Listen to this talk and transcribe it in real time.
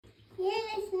You're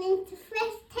listening to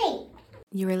Fresh Take.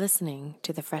 You are listening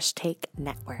to the Fresh Take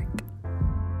Network.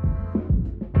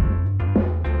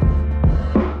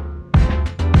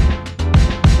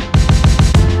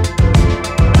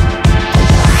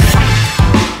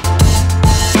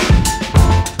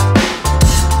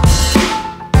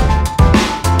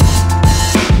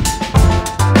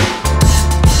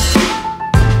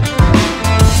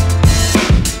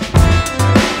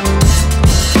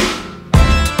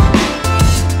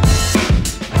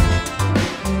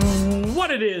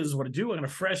 What to do on a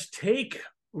Fresh Take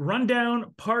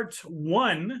rundown part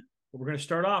 1. We're going to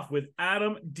start off with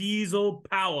Adam Diesel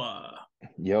Power.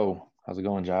 Yo, how's it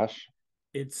going, Josh?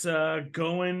 It's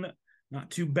going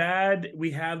not too bad.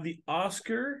 We have the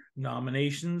Oscar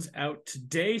nominations out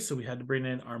today, so we had to bring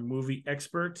in our movie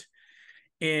expert.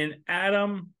 And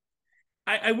Adam,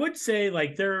 I would say,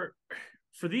 like,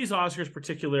 for these Oscars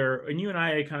particular, and you and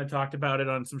I kind of talked about it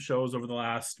on some shows over the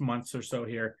last months or so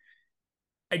here,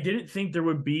 I didn't think there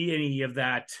would be any of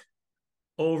that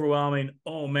overwhelming,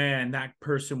 oh man, that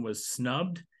person was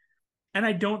snubbed. And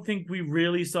I don't think we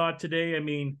really saw it today. I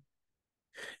mean,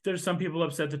 there's some people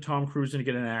upset that Tom Cruise didn't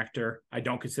get an actor. I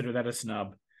don't consider that a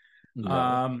snub.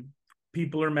 No.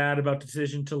 People are mad about the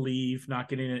decision to leave, not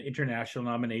getting an international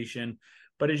nomination.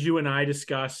 But as you and I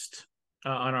discussed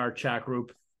on our chat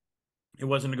group, it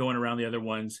wasn't going around the other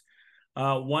ones.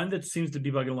 One that seems to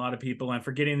be bugging a lot of people, I'm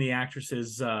forgetting the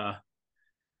actress's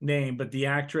name, but the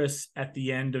actress at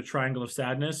the end of Triangle of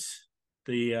Sadness,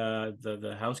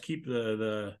 the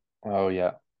housekeeper, oh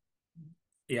yeah,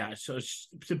 so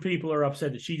some people are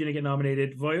upset that she didn't get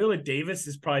nominated. Viola Davis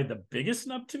is probably the biggest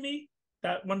snub to me.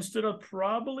 That one stood out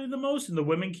probably the most, and the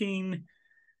Women King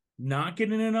not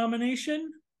getting a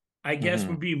nomination, I guess,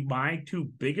 would be my two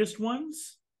biggest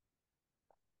ones.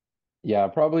 Yeah,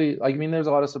 probably. Like, I mean, there's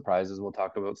a lot of surprises. We'll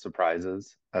talk about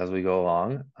surprises as we go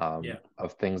along,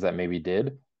 of things that maybe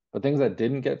did. But things that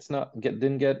didn't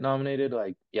get nominated,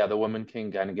 like, the Woman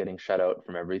King kind of getting shut out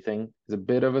from everything is a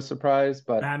bit of a surprise.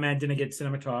 But Batman didn't get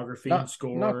cinematography and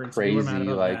score. Not crazy.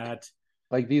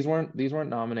 Like these weren't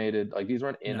nominated. Like, these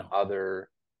weren't in other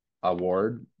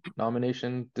award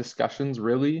nomination discussions,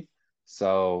 really.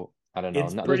 So I don't know.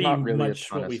 It's pretty not really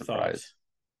much what we thought.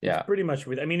 Yeah, it's pretty much.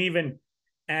 I mean, even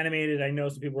animated. I know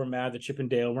some people were mad that Chip and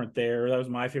Dale weren't there. That was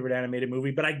my favorite animated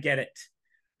movie, but I get it.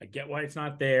 I get why it's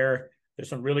not there. There's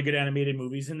some really good animated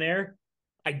movies in there.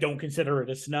 I don't consider it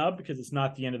a snub because it's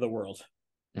not the end of the world.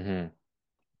 Mm-hmm.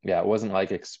 Yeah, it wasn't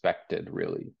like expected,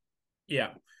 really. Yeah.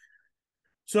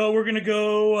 So we're gonna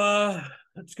go.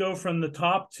 Let's go from the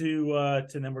top to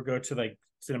then we'll go to like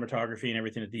cinematography and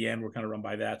everything at the end. We're kind of run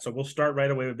by that. So we'll start right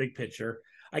away with big picture.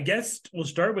 I guess we'll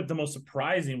start with the most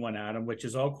surprising one, Adam, which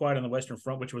is All Quiet on the Western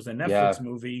Front, which was a Netflix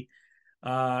movie.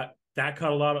 That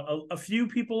caught a few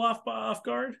people off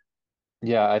guard.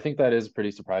 Yeah, I think that is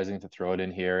pretty surprising to throw it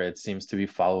in here. It seems to be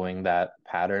following that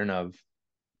pattern of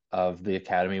the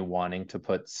Academy wanting to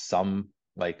put some,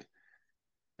 like,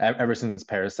 ever since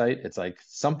Parasite, it's like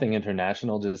something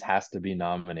international just has to be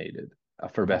nominated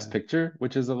for Best Picture,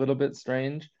 which is a little bit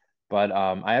strange. But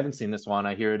I haven't seen this one.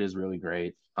 I hear it is really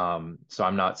great. So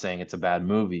I'm not saying it's a bad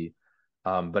movie,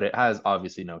 but it has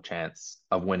obviously no chance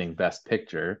of winning Best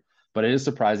Picture. But it is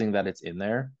surprising that it's in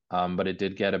there. But it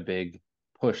did get a big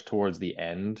push towards the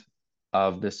end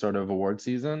of this sort of award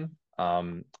season,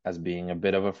 as being a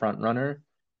bit of a front runner.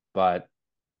 But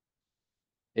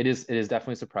it is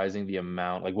definitely surprising the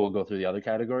amount. Like, we'll go through the other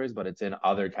categories, but it's in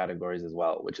other categories as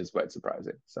well, which is quite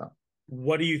surprising. So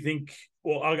what do you think?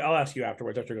 Well, I'll ask you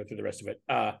afterwards after I go through the rest of it.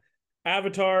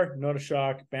 Avatar, not a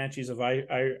shock. Banshees of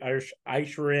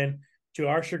Inisherin, To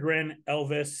Our Chagrin,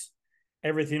 Elvis,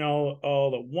 Everything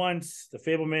All at Once, The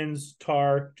Fabelmans,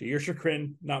 Tar, To Your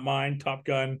Chagrin, not mine, Top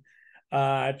Gun,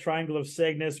 Triangle of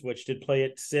Sadness, which did play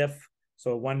at SIFF.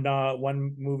 So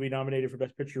one movie nominated for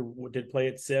Best Picture did play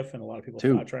at SIFF, and a lot of people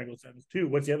thought Triangle of Sadness. 2.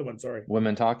 What's the other one? Sorry.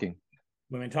 Women Talking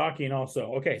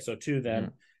also. Okay, so 2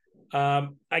 then.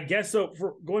 I guess so.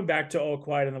 For going back to All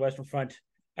Quiet on the Western Front,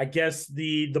 I guess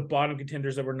the bottom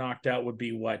contenders that were knocked out would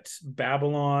be what?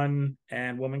 Babylon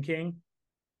and Woman King?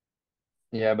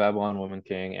 Yeah, Babylon, Woman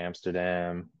King,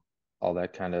 Amsterdam, all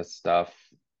that kind of stuff.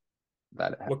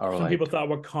 Some people thought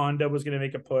Wakanda was going to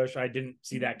make a push. I didn't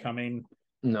see that coming.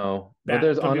 No, but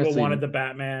there's some honestly people wanted the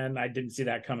Batman. I didn't see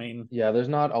that coming. Yeah, there's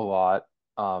not a lot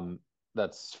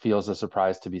that feels a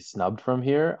surprise to be snubbed from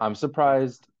here. I'm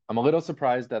a little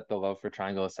surprised at the Love for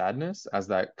Triangle of Sadness, as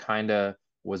that kind of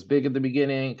was big at the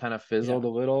beginning, kind of fizzled a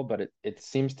little, but it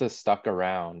seems to stuck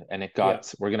around, and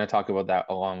we're going to talk about that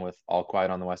along with All Quiet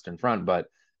on the Western Front, but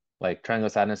like Triangle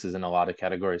of Sadness is in a lot of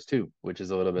categories too, which is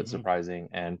a little bit surprising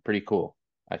and pretty cool.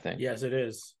 I think. Yes, it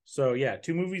is. So yeah,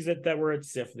 two movies that were at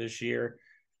SIFF this year.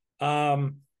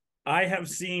 Um, I have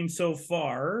seen so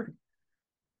far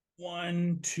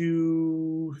one,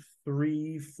 two,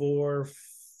 three, four,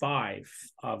 five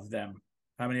of them.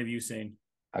 How many have you seen?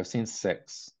 I've seen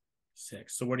 6.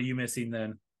 Six. So what are you missing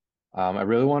then? I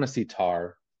really want to see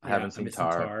Tar. I Yeah, haven't I'm seen missing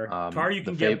Tar. Tar. Tar you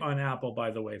The can get on Apple,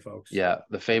 by the way, folks. Yeah,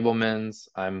 the Fablemans,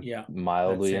 I'm Yeah, that's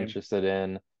mildly same. interested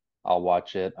in. I'll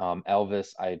watch it. Elvis,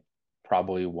 I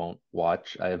probably won't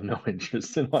watch. I have no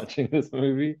interest in watching this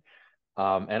movie.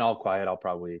 And All Quiet, I'll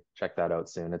probably check that out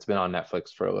soon. It's been on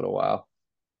Netflix for a little while.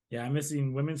 Yeah, I'm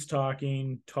missing Women's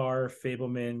Talking, Tar,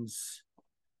 Fablemans,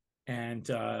 and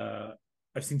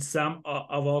I've seen some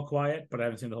of All Quiet, but I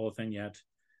haven't seen the whole thing yet.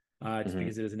 Just Mhm.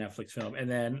 because it is a Netflix film. And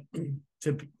then,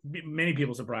 to many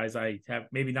people's surprise, I have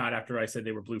maybe not after I said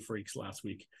they were blue freaks last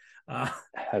week. Uh,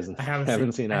 Hasn't I haven't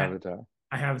haven't seen seen Avatar.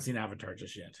 I haven't seen Avatar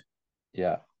just yet.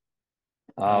 Yeah.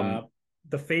 Uh, Um,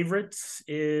 the favorites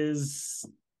is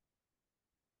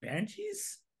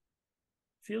Banshees.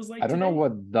 Feels I like don't know today.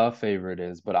 what the favorite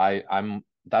is, but I'm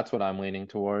that's what I'm leaning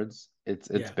towards. It's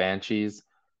Yeah, Banshees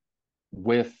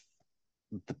with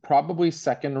the probably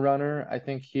second runner, I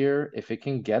think here, if it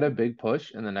can get a big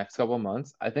push in the next couple of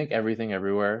months, I think Everything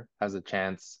Everywhere has a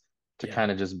chance to yeah,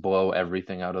 kind of just blow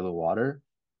everything out of the water.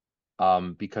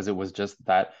 Because it was just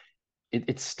that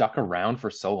it stuck around for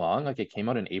so long. Like it came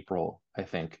out in April, I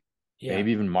think, yeah.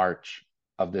 maybe even March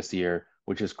of this year,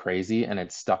 which is crazy. And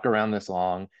it stuck around this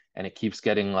long and it keeps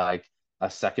getting like a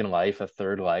second life, a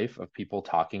third life of people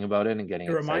talking about it and getting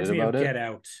It reminds excited me of about it. Get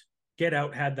Out. Get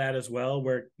Out had that as well,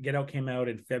 where Get Out came out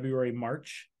in February,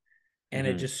 March, and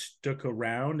it Hmm. just stuck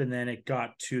around, and then it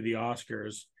got to the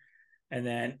Oscars. And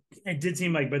then it did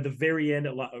seem like, by the very end,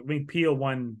 I mean, Peele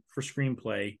won for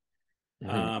screenplay,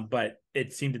 Hmm. but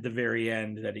it seemed at the very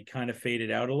end that he kind of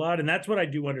faded out a lot. And that's what I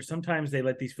do wonder. Sometimes they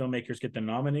let these filmmakers get the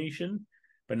nomination,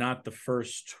 but not the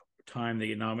first time they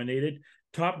get nominated.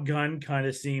 Top Gun kind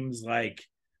of seems like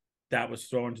that was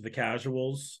thrown to the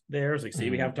casuals there. It's like, see,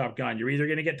 we Hmm. have Top Gun. You're either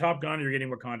going to get Top Gun or you're getting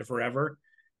Wakanda Forever.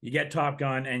 You get Top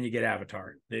Gun and you get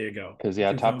Avatar. There you go. Because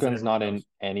yeah, Two Top films that Gun's everyone not in knows.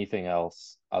 anything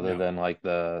else other No. than like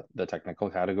the technical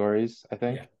categories, I Yeah.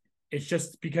 think. It's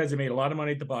just because it made a lot of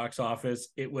money at the box office.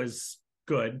 It was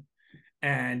good.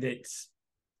 And it's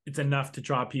enough to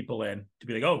draw people in to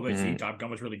be like, oh, wait, see, Hmm. Top Gun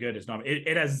was really good. It's not,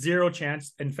 it has zero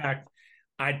chance. In fact,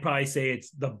 I'd probably say it's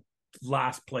the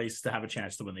last place to have a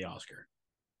chance to win the Oscar.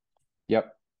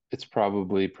 Yep. It's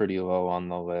probably pretty low on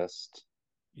the list.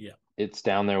 Yeah. It's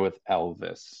down there with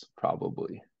Elvis,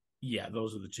 probably. Yeah,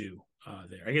 those are the two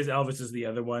there. I guess Elvis is the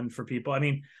other one for people. I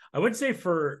mean, I would say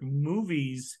for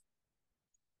movies,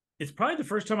 it's probably the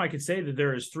first time I could say that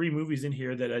there is three movies in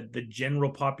here that the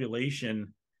general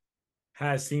population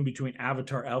has seen between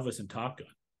Avatar, Elvis, and Top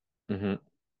Gun. Hmm.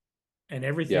 And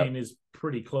everything Yep. is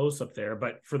pretty close up there.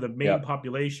 But for the main Yep.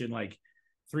 population, like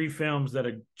three films that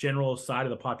a general side of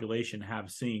the population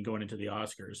have seen going into the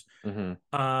Oscars. Hmm.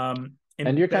 And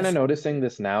And you're kind of best, noticing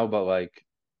this now, but like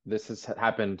this has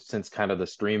happened since kind of the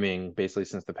streaming, basically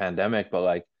since the pandemic, but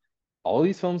like all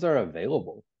these films are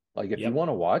available. Like if you yep, want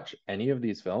to watch any of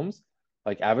these films,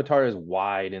 like Avatar is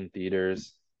wide in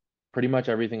theaters. Pretty much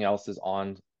everything else is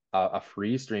on a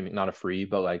free streaming, not a free,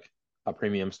 but like a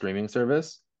premium streaming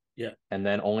service. yeah, And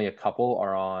then only a couple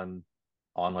are on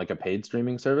like a paid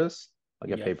streaming service,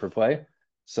 like a pay yep. per play.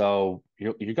 So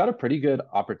you got a pretty good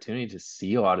opportunity to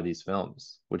see a lot of these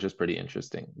films, which is pretty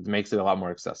interesting. It makes it a lot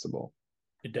more accessible.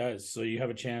 It does. So you have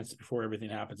a chance before everything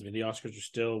happens. I mean, the Oscars are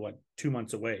still, what, 2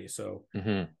 months away. So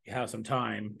Hmm. you have some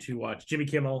time to watch. Jimmy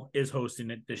Kimmel is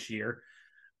hosting it this year.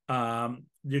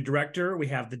 The director, we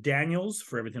have the Daniels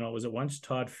for Everything All Was at Once,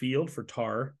 Todd Field for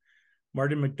Tar,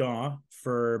 Martin McDonagh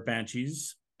for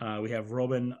Banshees. We have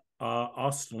Robin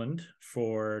Ostland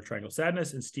for Triangle of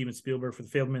Sadness, and Steven Spielberg for The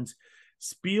Fablemans.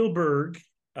 Spielberg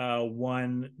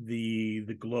won the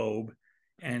Globe,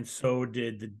 and so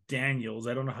did the Daniels.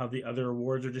 I don't know how the other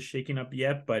awards are just shaking up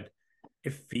yet, but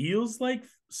it feels like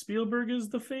Spielberg is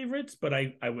the favorites. But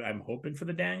I'm hoping for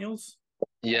the Daniels.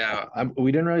 Yeah,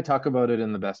 we didn't really talk about it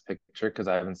in the best picture because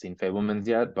I haven't seen Fablemans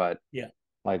yet, but Yeah,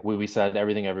 like we said,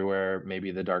 Everything Everywhere, maybe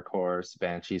the dark horse,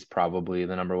 Banshee's probably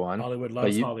the number one. Hollywood But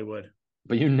loves you Hollywood.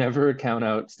 but you never count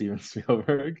out Steven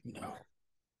Spielberg. No,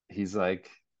 He's like,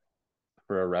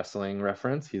 for a wrestling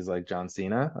reference, he's like John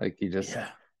Cena. Like he just yeah,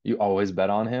 you always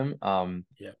bet on him.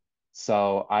 yeah.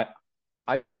 So I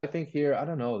think here, I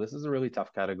don't know, this is a really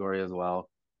tough category as well.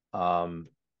 Um,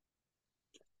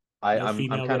 No I'm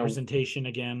female kind of representation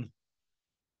again.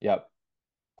 yep.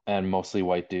 and mostly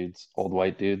white dudes, old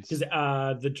white dudes.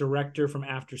 Because the director from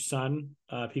After Sun,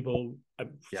 people,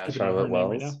 I'm Yeah, skipping on her Charlotte name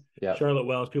right now. Wells. Yeah. Charlotte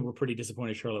Wells. People were pretty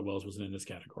disappointed Charlotte Wells wasn't in this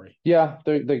category. Yeah,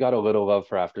 they got a little love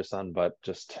for After Sun, but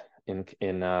just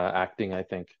in acting, I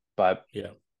think. But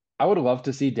Yeah. I would love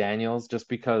to see Daniels just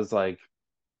because like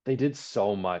they did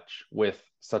so much with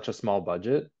such a small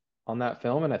budget on that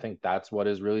film, and I think that's what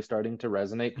is really starting to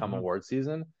resonate come Mhm. award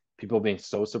season. People being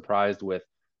so surprised with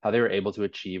how they were able to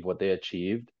achieve what they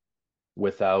achieved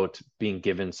without being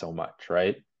given so much,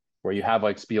 right? Where you Yeah. have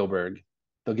like Spielberg,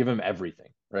 they'll give him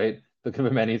everything, right? They'll give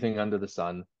him anything under the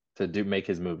sun to do make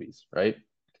his movies, right?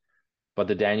 But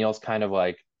the Daniels kind of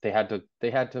like they had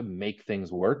to make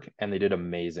things work and they did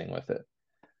amazing with it.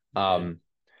 They did. Um,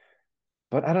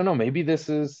 but I don't know, maybe this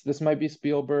might be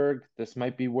Spielberg. This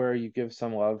might be where you give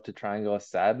some love to Triangle of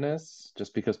Sadness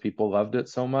just because people loved it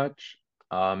so much.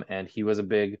 And he was a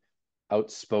big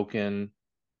outspoken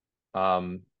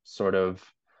sort of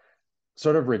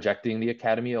rejecting the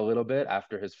Academy a little bit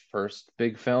after his first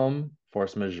big film,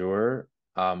 Force Majeure,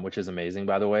 which is amazing,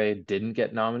 by the way, didn't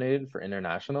get nominated for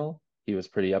international. He was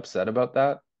pretty upset about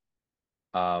that.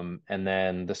 And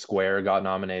then The Square got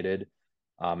nominated,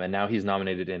 and now he's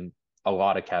nominated in a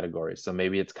lot of categories. So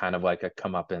maybe it's kind of like a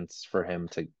comeuppance for him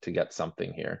to get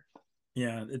something here.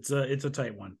 Yeah, it's a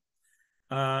tight one.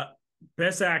 Uh,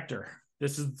 Best actor.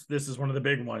 This is one of the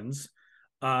big ones.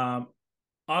 Um,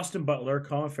 Austin Butler,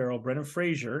 Colin Farrell, Brendan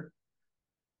Fraser,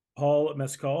 Paul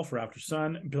Mescal for After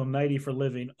Sun, Bill Nighy for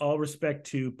Living. All respect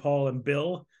to Paul and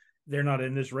Bill. They're not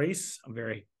in this race. I'm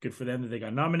very good for them that they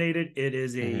got nominated. It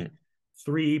is a Mhm.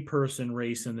 three-person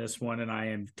race in this one, and I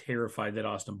am terrified that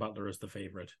Austin Butler is the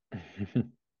favorite.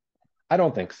 I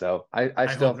don't think so. I I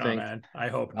still hope not, think man. I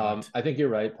hope not. I think you're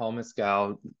right. Paul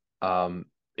Mescal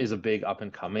is a big up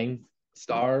and coming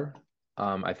star.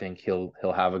 I think he'll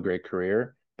have a great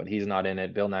career, but he's not in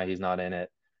it. Bill Nighy's not in it.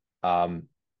 Um,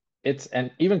 it's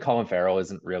and even Colin Farrell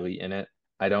isn't really in it,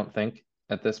 I don't think,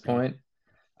 at this Yeah, point.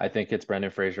 I think it's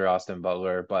Brendan Fraser, Austin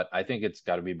Butler, but I think it's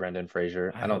got to be Brendan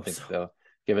Fraser. I I don't hope think so. they'll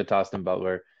give it to Austin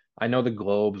Butler. I know the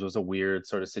Globes was a weird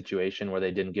sort of situation where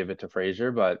they didn't give it to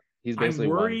Fraser, but he's I'm basically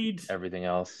won worried, everything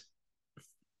else.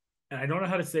 and I don't know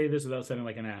how to say this without sounding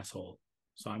like an asshole.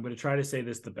 So I'm going to try to say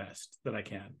this the best that I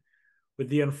can. With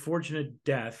the unfortunate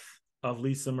death of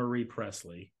Lisa Marie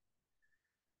Presley,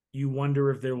 you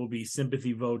wonder if there will be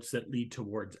sympathy votes that lead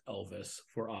towards Elvis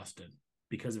for Austin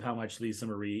because of how much Lisa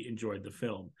Marie enjoyed the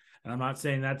film. And I'm not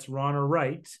saying that's wrong or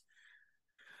right,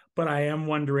 but I am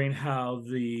wondering how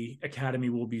the Academy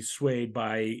will be swayed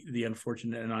by the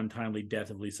unfortunate and untimely death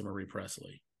of Lisa Marie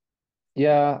Presley.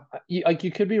 Yeah,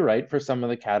 you could be right for some of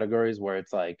the categories where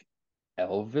it's like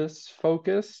Elvis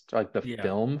focused, like the Yeah,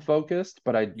 film focused,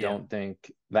 but I yeah, don't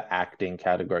think the acting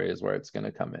category is where it's going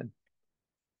to come in.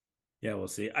 yeah. We'll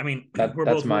see. I mean, That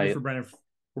that's my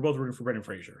We're both rooting for Brendan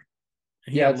Fraser.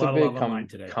 He Yeah, had a it's a lot of love big online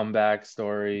today. comeback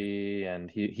story,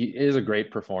 and he is a great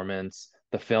performance.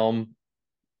 The film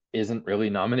isn't really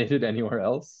nominated anywhere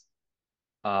else,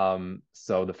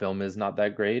 so the film is not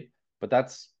that great, but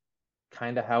that's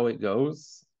kind of how it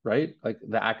goes, right? Like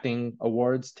the acting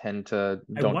awards I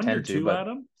don't wonder tend to, too, but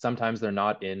Adam. sometimes they're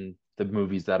not in the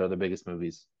movies that are the biggest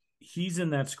movies. He's in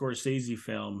that Scorsese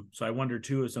film, so I wonder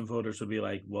too if some voters would be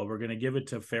like, "Well, we're going to give it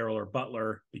to Farrell or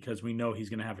Butler because we know he's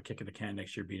going to have a kick of the can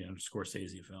next year being in a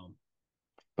Scorsese film."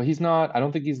 But he's not, I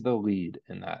don't think he's the lead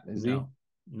in that, is he? No,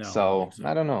 no, I don't think So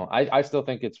I so. don't know. I still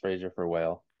think it's Fraser for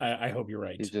Whale. I hope you're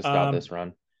right. He's just got this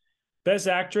run. Best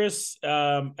actress.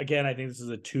 Again, I think this is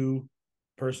a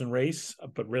two-person race,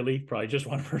 but really probably just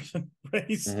one person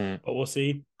race. Hmm. But we'll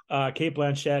see. Kate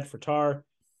Blanchett for Tar,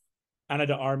 Anna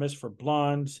de Armas for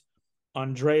Blonde,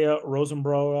 Andrea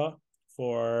Rosenbrough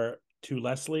for To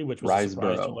Leslie, which was a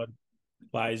surprise to Riseborough.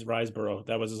 Lies Riseborough.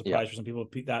 That was a Yeah. surprise for some people.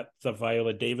 That's a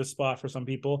Viola Davis spot for some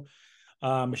people.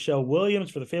 Michelle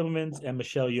Williams for The Fablemans and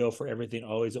Michelle Yeoh for Everything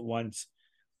Always at Once.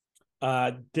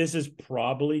 This is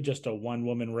probably just a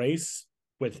one-woman race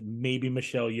with maybe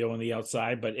Michelle Yeoh on the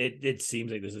outside, but it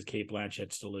seems like this is Kate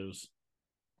Blanchett's to lose.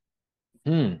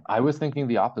 I was thinking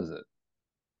the opposite.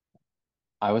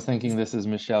 I was thinking this is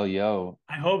Michelle Yeoh.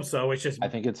 I hope so. It's just I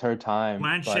think it's her time,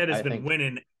 Blanchett but has I been think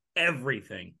winning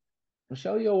everything.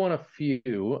 Michelle Yeoh won a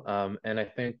few, and I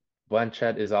think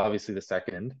Blanchett is obviously the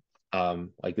second.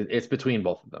 Like it's between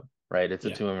both of them, right? It's a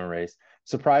Yeah. two-woman race.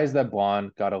 Surprised that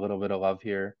Blonde got a little bit of love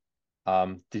here.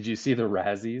 Did you see the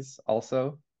Razzies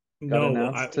also got No,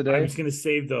 announced I'm today? just gonna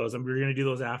save those. We're gonna do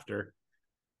those after.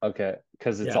 Okay,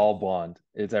 because it's Yeah. all blonde.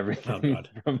 It's Oh everything God.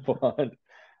 from blonde.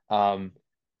 Um,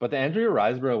 but the Andrea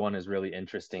Riseborough one is really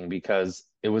interesting because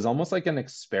it was almost like an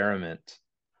experiment,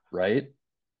 right?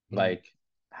 Mhm. Like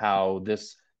how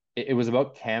it was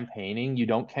about campaigning. You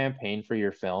don't campaign for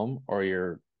your film or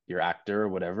your actor or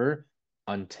whatever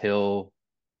until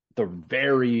the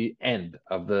very end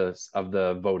of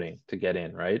the voting to get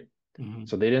in, right? Mhm.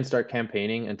 So they didn't start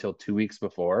campaigning until 2 weeks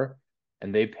before,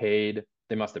 and they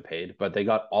must have paid, but they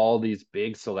got all these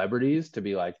big celebrities to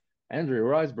be like, Andrea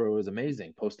Riseborough is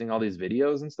amazing, posting all these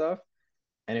videos and stuff,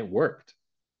 and it worked,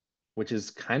 which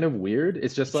is kind of weird.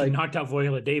 She knocked out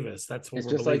Viola Davis. That's what It's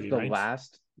we're just like believing, right?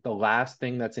 the last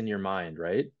thing that's in your mind,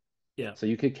 right? Yeah. So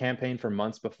you could campaign for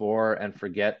months before and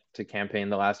forget to campaign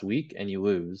the last week and you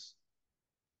lose.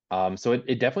 So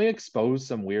it definitely exposed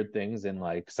some weird things in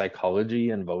like psychology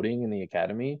and voting in the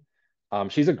academy.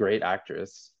 She's a great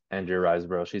actress, Andrea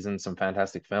Riseborough. She's in some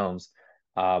fantastic films.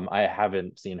 I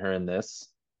haven't seen her in this.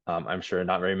 I'm sure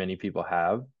not very many people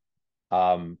have.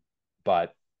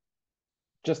 But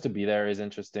just to be there is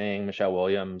interesting. Michelle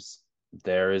Williams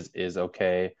there is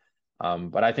okay.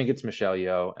 But I think it's Michelle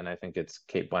Yeoh and I think it's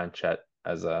Kate Blanchett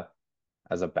as a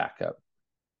backup.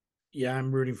 Yeah,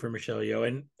 I'm rooting for Michelle Yeoh.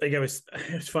 And like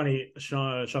it's funny,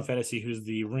 Sean Fennessy, who's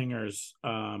the Ringers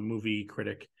movie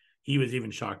critic, he was even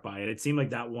shocked by it. It seemed like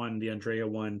that one, the Andrea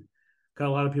one, got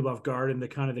a lot of people off guard. And the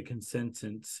kind of the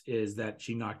consensus is that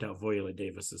she knocked out Viola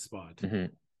Davis's spot. Mm-hmm.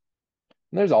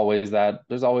 There's always that.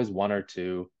 There's always one or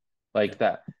two Yeah. like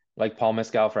that. Like Paul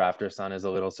Mescal for After Sun is a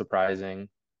little surprising.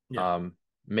 Yeah.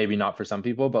 Maybe not for some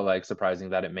people, but like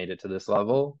surprising that it made it to this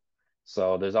level.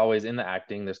 So there's always in the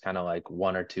acting, there's kind of like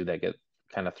one or two that get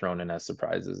kind of thrown in as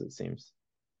surprises, it seems.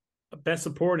 Best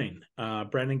supporting,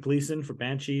 Brendan Gleeson for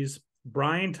Banshees,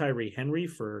 Brian Tyree Henry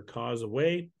for Cause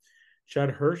Away,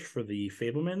 Judd Hirsch for The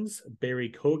Fablemans, Barry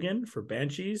Cogan for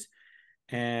Banshees,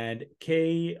 and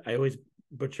I always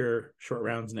butcher Short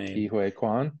Round's name, Ke Huy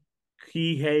Quan.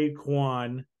 Ke Huy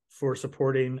Quan for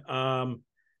supporting.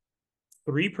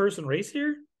 Three-person race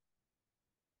here?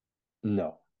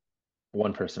 No,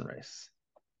 one person race.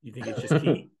 You think it's just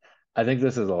Key? I think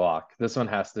this is a lock. This one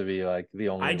has to be like the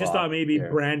only I just lock thought maybe here.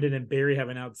 Brandon and Barry have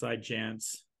an outside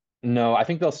chance. No, I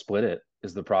think they'll split it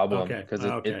is the problem Okay. because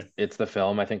Okay. it's the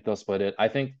film. I think they'll split it. I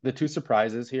think the two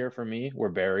surprises here for me were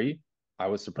Barry. I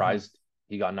was surprised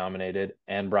he got nominated,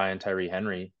 and Brian Tyree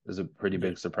Henry is a pretty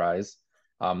big surprise.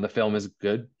 The film is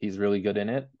good. He's really good in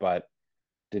it, but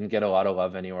didn't get a lot of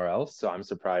love anywhere else. So I'm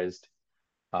surprised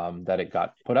that it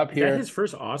got put up Is here. that his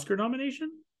first Oscar nomination?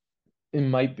 It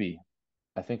might be.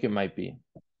 I think it might be.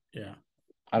 Yeah.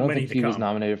 I don't think he was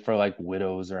nominated for like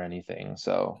Widows or anything.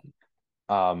 So,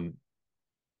 but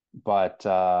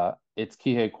it's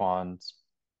Ke Huy Quan's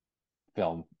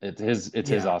film. It's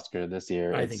his Oscar this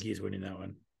year. I think he's winning that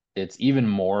one. It's even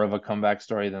more of a comeback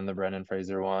story than the Brendan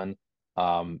Fraser one.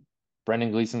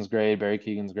 Brendan Gleeson's great. Barry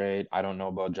Keoghan's great. I don't know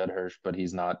about Judd Hirsch, but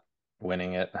he's not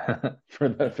winning it for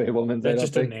the Fablemans. That's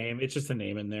just a name. It's just a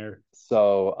name in there.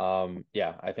 So,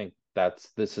 yeah, I think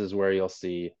this is where you'll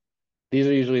see. These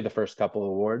are usually the first couple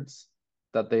awards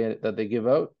that they give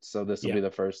out. So this will be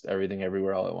the first Everything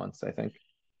Everywhere All at Once, I think.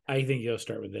 I think you'll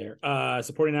start with there.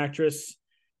 Supporting actress,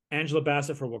 Angela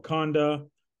Bassett for Wakanda,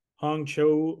 Hong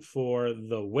Cho for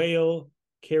The Whale,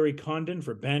 Carrie Condon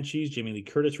for Banshees, Jamie Lee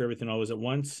Curtis for Everything Always at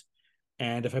Once.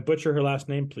 And if I butcher her last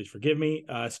name, please forgive me.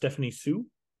 Stephanie Sue.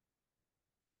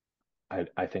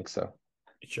 I think so.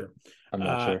 Sure. I'm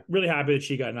not sure. Really happy that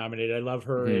she got nominated. I love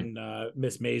her in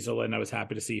Miss Maisel, and I was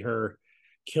happy to see her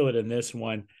kill it in this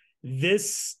one.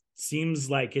 This seems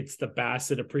like it's the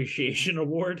Bassett Appreciation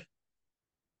Award.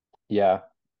 Yeah,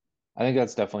 I think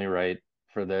that's definitely right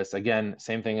for this. Again,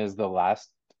 same thing as the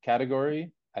last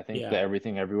category. I think the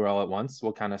Everything Everywhere All at Once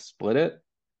will kind of split it.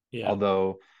 Yeah.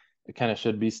 Although it kind of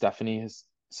should be Stephanie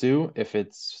Sue if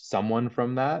it's someone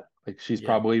from that. Like she's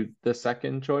probably the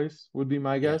second choice would be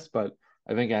my guess, but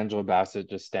I think Angela Bassett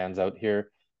just stands out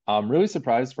here. Really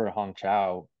surprised for Hong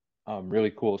Chow.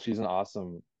 Really cool. She's an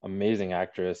awesome, amazing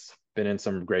actress. Been in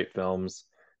some great films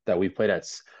that we played at.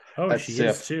 She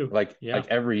is too. Like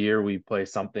every year we play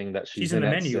something that she's in the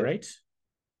menu, SIFF. Right?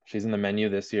 She's in the menu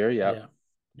this year. Yep.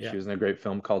 Yeah. She was in a great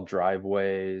film called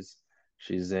Driveways.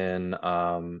 She's in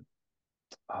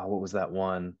what was that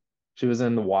one? She was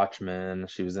in The Watchmen.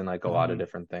 She was in like a lot of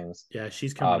different things. Yeah,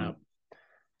 she's coming up.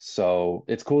 So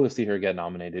it's cool to see her get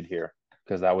nominated here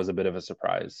because that was a bit of a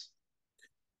surprise.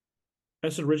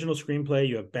 Best original screenplay,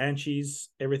 you have Banshees,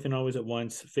 Everything Always at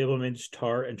Once, Fablemans,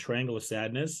 Tar, and Triangle of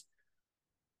Sadness.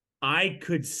 I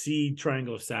could see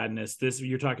Triangle of Sadness.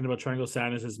 You're talking about Triangle of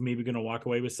Sadness is maybe going to walk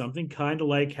away with something, kind of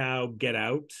like how Get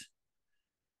Out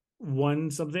won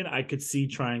something. I could see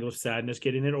Triangle of Sadness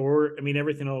getting it, or I mean,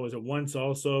 Everything Always at Once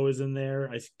also is in there.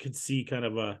 I could see kind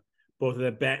of both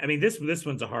of that. I mean, this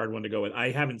one's a hard one to go with.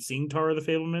 I haven't seen Tar of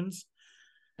the Fablemans,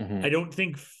 I don't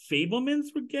think Fablemans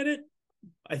would get it.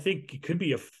 I think it could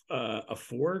be a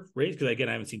 4 race because again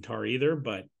I haven't seen Tar either,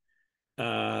 but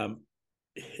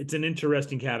it's an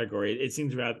interesting category. It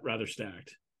seems rather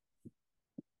stacked.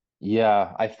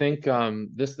 Yeah, I think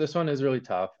this one is really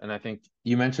tough, and I think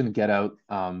you mentioned Get Out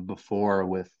before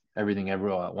with Everything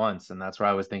Everywhere at Once, and that's where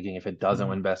I was thinking if it doesn't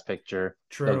win Best Picture,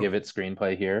 they'll True. give it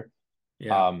screenplay here.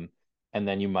 Yeah. And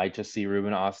then you might just see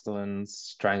Ruben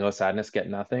Östlund's Triangle of Sadness get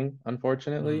nothing,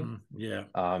 unfortunately. Yeah.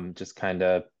 Just kind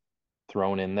of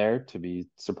thrown in there to be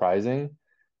surprising.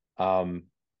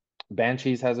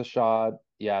 Banshees has a shot.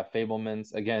 Yeah,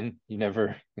 Fablemans again. You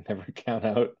never count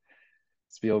out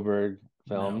Spielberg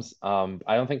films. No.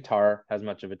 I don't think Tar has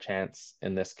much of a chance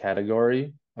in this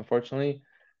category, unfortunately.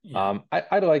 Yeah.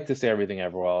 I'd like to see Everything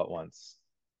Everywhere All at Once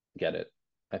get it.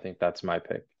 I think that's my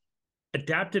pick.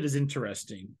 Adapted is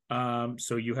interesting.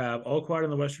 So you have All Quiet on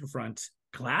the Western Front,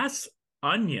 Glass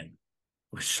Onion,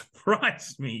 which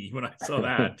surprised me when I saw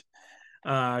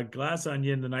that. Glass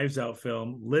Onion, the Knives Out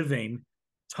film, Living,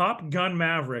 Top Gun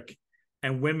Maverick,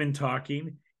 and Women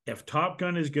Talking. If Top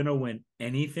Gun is going to win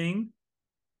anything,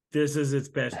 this is its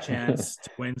best chance to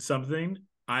win something.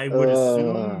 I would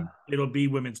assume it'll be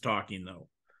Women's Talking, though.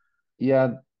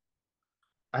 Yeah,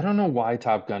 I don't know why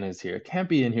Top Gun is here. It can't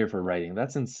be in here for writing.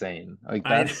 That's insane. Like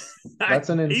that's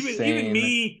an insane. Even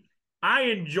me, I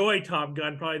enjoy Top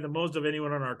Gun probably the most of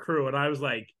anyone on our crew, and I was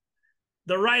like,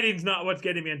 the writing's not what's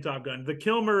getting me in Top Gun. The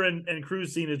Kilmer and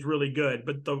Cruise scene is really good,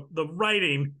 but the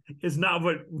writing is not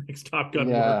what makes Top Gun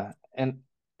work.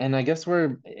 And I guess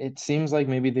it seems like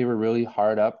maybe they were really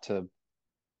hard up to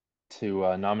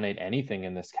nominate anything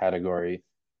in this category.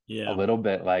 Yeah. A little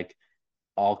bit like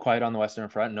All Quiet on the Western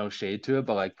Front, no shade to it,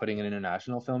 but like putting an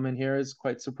international film in here is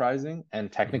quite surprising.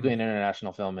 And technically an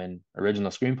international film in original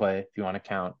screenplay, if you want to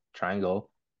count Triangle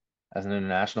as an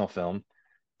international film.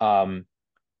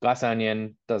 Glass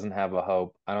Onion doesn't have a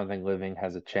hope. I don't think Living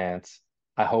has a chance.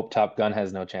 I hope Top Gun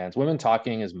has no chance. Women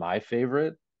Talking is my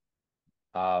favorite.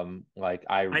 Like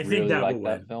I really like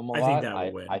that film a lot. I think that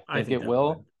will win. I think it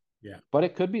will. Yeah. But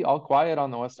it could be All Quiet on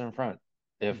the Western Front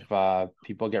if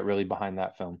people get really behind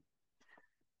that film.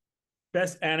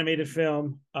 Best animated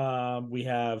film. We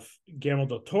have Guillermo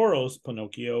del Toro's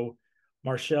Pinocchio,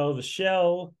 Marcel the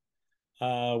Shell.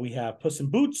 We have Puss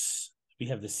in Boots. We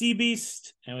have The Sea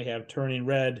Beast, and we have Turning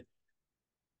Red.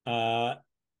 I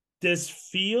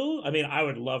mean, I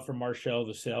would love for Marcel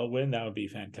the Shell win. That would be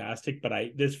fantastic. But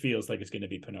this feels like it's going to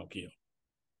be Pinocchio.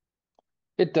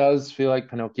 It does feel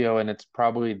like Pinocchio, and it's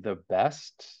probably the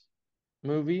best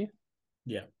movie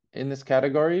in this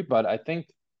category. But I think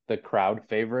the crowd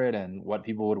favorite and what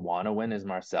people would want to win is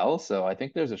Marcel. So I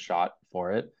think there's a shot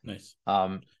for it. Nice.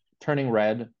 Turning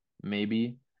Red,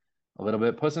 maybe a little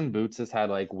bit. Puss in Boots has had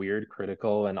like weird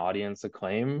critical and audience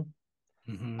acclaim.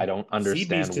 I don't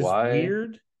understand why. Is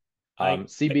weird.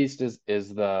 Sea Beast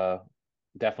is the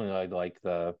definitely like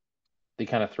they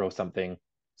kind of throw something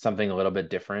a little bit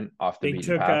different off the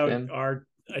beaten path.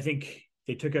 I think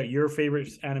they took out your favorite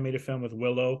animated film with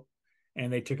Willow,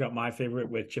 and they took out my favorite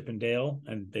with Chip and Dale,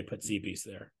 and they put Sea Beast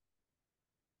there.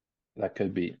 That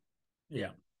could be.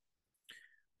 Yeah.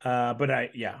 But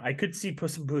I could see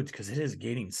Puss in Boots because it is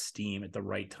gaining steam at the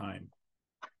right time.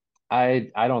 I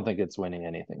don't think it's winning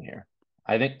anything here.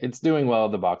 I think it's doing well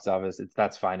at the box office.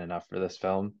 That's fine enough for this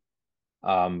film.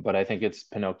 But I think it's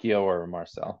Pinocchio or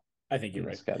Marcel. I think you're in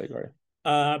right. This category.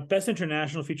 Best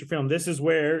international feature film. This is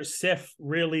where SIFF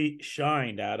really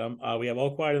shined, Adam. We have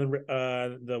All Quiet on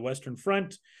the Western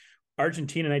Front,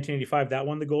 Argentina 1985. That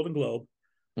won the Golden Globe.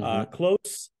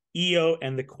 Close, EO,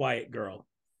 and The Quiet Girl.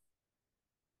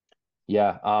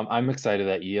 Yeah, I'm excited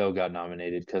that EO got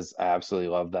nominated because I absolutely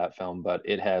love that film, but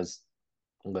it has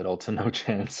little to no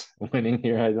chance winning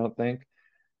here, I don't think.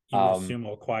 You would assume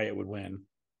All Quiet would win.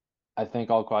 I think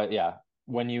All Quiet, yeah.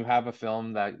 When you have a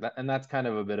film and that's kind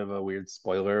of a bit of a weird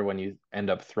spoiler when you end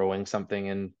up throwing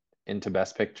something into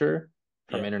Best Picture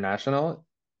from international,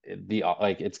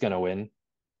 it's gonna win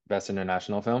Best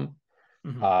International Film.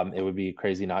 It would be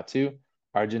crazy not to.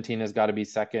 Argentina's got to be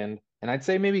second, and I'd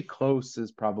say maybe Close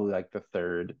is probably like the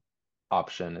third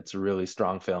option. It's a really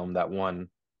strong film that won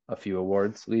a few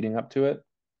awards leading up to it.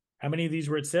 How many of these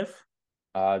were at SIFF?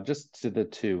 Just to the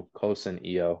two, Close and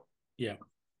EO. Yeah.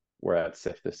 We're at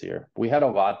SIFF this year. We had a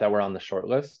lot that were on the short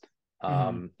list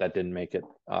that didn't make it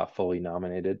fully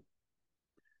nominated.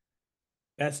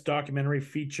 Best documentary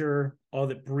feature, All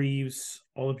That Breathes,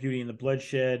 All the Beauty and the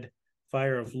Bloodshed,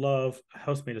 Fire of Love,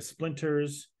 House Made of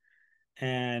Splinters,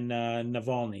 and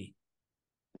Navalny.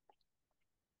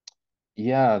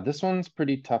 Yeah, this one's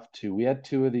pretty tough too. We had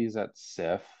two of these at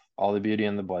SIFF. All the Beauty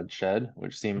and the Bloodshed,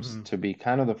 which seems Mhm. to be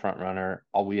kind of the front runner.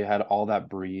 We had All That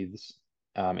Breathes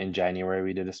in January.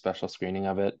 We did a special screening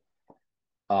of it.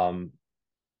 Um,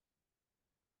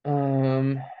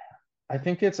 um, I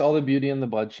think it's All the Beauty and the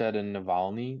Bloodshed and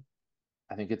Navalny.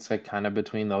 I think it's like kind of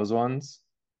between those ones.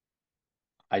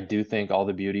 I do think All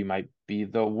the Beauty might be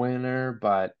the winner,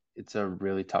 but it's a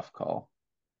really tough call.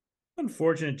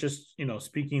 Unfortunate, just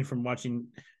speaking from watching,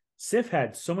 Sif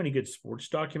had so many good sports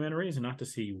documentaries, and not to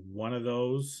see one of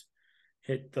those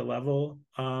hit the level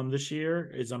this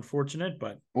year is unfortunate.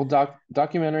 But Well,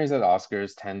 documentaries at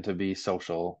Oscars tend to be yeah,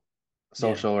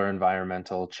 social or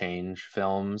environmental change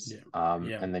films. yeah,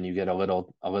 yeah. And then you get a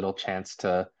little chance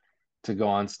to go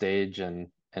on stage and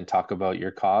talk about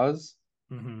your cause.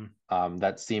 Hmm.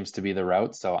 That seems to be the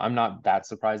route. So I'm not that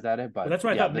surprised at it, But but that's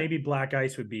why I yeah, thought maybe Black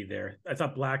Ice would be there. I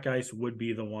thought Black Ice would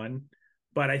be the one.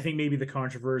 But I think maybe the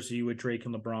controversy with Drake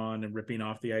and LeBron and ripping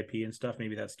off the IP and stuff,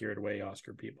 maybe that scared away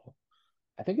Oscar people.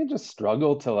 I think it just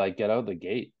struggled to like get out the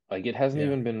gate. Like it hasn't Yeah,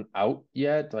 even been out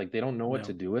yet. Like they don't know what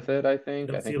to no. do with it, I I think.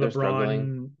 I don't see think they're struggling.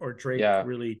 LeBron or Drake Yeah.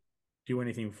 really do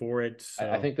anything for it.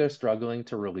 I So think they're struggling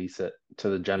to release it to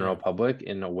the general yeah, public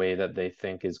in a way that they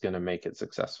think is going to make it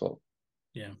successful.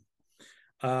 yeah.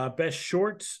 Best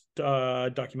short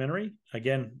documentary.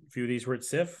 Again, a few of these were at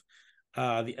SIFF.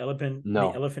 The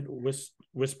No, Elephant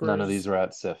none of these Whispers. were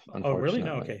at SIF, Oh, really?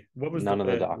 No, unfortunately. okay. What was the None of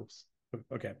the docs.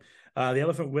 okay? The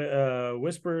Elephant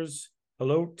Whispers.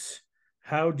 Halot.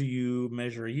 How do you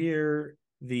measure a year?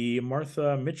 The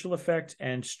Martha Mitchell Effect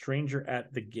and Stranger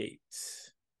at the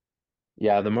Gates.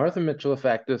 Yeah, the Martha Mitchell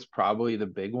Effect is probably the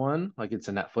big one. Like it's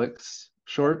a Netflix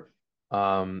short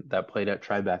that played at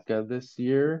Tribeca this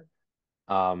year.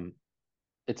 Um,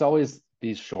 it's always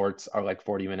these shorts are like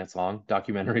 40 minutes long.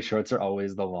 Documentary shorts are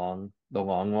always the long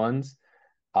ones.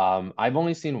 I've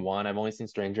only seen one. I've only seen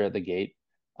Stranger at the Gate.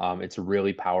 It's a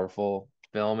really powerful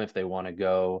film if they want to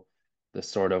go the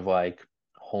sort of like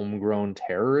homegrown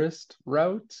terrorist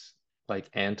route, like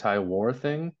anti-war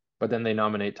thing. But then they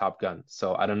nominate Top Gun.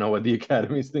 So I don't know what the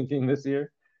Academy's thinking this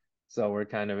year. So we're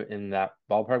kind of in that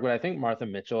ballpark. But I think Martha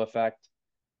Mitchell Effect,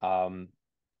 um,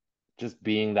 just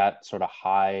being that sort of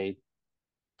high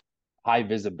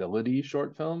visibility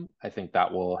short film, I think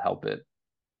that will help it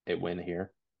win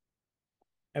here.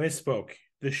 I misspoke.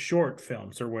 The short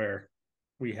films are where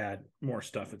we had more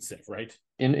stuff at SIFF, right?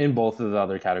 In both of the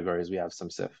other categories, we have some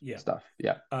SIF Yeah. stuff.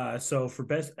 Yeah. So for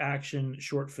best action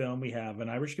short film, we have An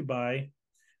Irish Goodbye.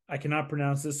 I cannot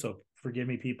pronounce this, so forgive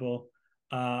me, people.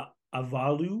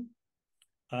 Avalu.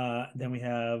 Then we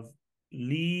have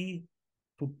Lee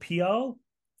Pupial,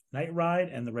 Night Ride,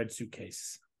 and The Red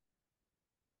Suitcase.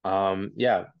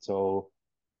 Yeah. So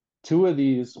two of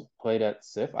these played at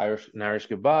SIF, An Irish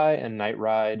Goodbye and Night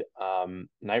Ride.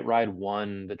 Night Ride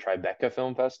won the Tribeca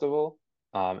Film Festival.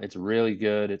 It's really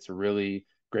good. It's a really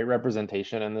great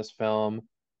representation in this film.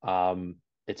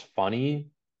 It's funny.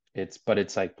 But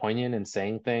it's like poignant and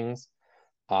saying things.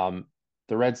 Um,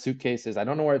 the Red Suitcase is, I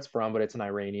don't know where it's from, but it's an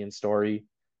Iranian story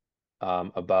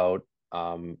about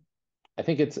I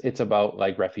think it's about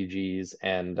like refugees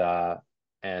and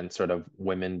sort of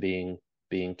women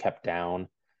being kept down.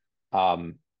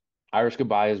 um, Irish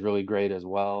Goodbye is really great as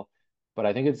well, but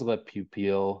I think it's Le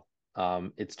Pupil.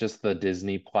 It's just the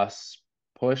Disney Plus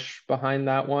push behind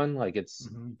that one. Like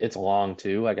Mm-hmm. it's long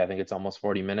too. Like I think it's almost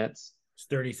 40 minutes. It's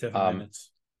 37 Um,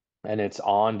 minutes. and it's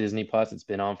on Disney Plus. It's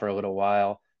been on for a little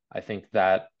while. I think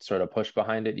that sort of push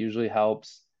behind it usually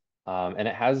helps. And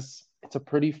it's a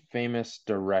pretty famous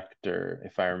director,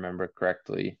 if I remember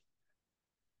correctly.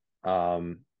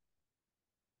 Um,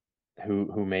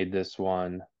 who made this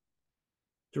one?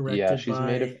 Yeah, Directed she's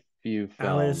made a by few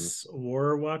Alice films.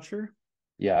 War Watcher.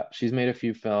 Yeah, she's made a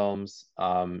few films.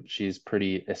 She's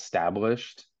pretty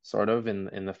established, sort of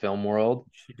in the film world.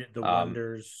 She did The Um,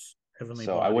 Wonders, Heavenly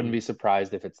so I wouldn't Body. be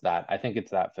surprised if it's that. I think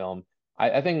it's that film.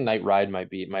 I think Night Ride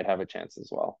might have a chance as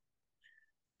well.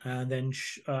 And then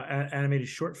animated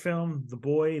short film, The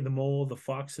Boy, the Mole, the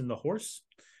Fox, and the Horse,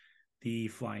 The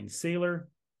Flying Sailor,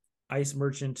 Ice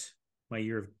Merchant, My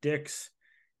Year of Dicks,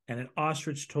 and an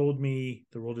ostrich told me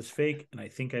the world is fake, and I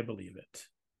think I believe it.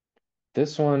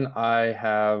 This one I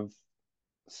have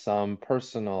some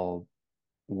personal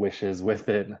wishes with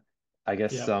it. I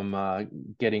guess Yep.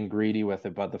 some getting greedy with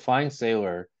it, but The Flying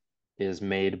Sailor is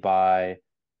made by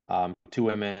two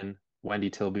women, Wendy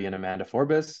Tilby and Amanda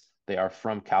Forbes. They are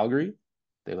from Calgary.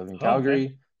 They live in Oh, okay.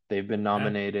 Calgary. They've been Yeah.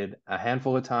 nominated a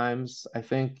handful of times, I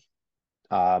think,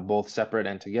 both separate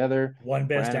and together One for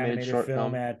best animated animated short film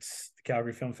film. at the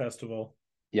Calgary Film Festival.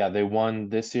 Yeah, they won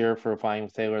this year for Flying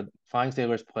Sailor. Flying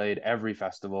Sailor's played every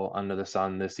festival under the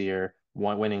sun this year,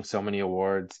 winning so many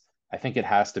awards. I think it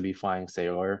has to be Flying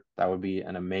Sailor. That would be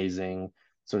an amazing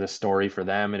sort of story for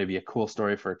them. It'd be a cool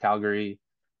story for Calgary,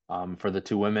 for the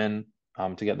two women,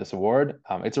 to get this award.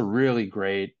 It's a really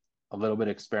great, a little bit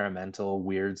experimental,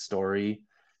 weird story,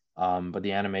 but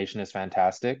the animation is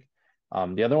fantastic.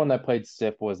 The other one that played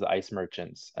Sif was the Ice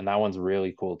Merchants, and that one's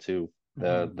really cool too.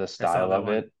 The I saw style that of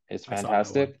one. it is I saw that one.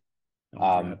 fantastic. That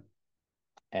one's Um, rad.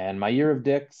 and My Year of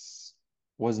Dicks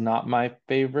was not my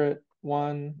favorite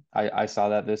one. I saw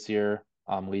that this year,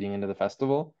 leading into the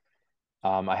festival.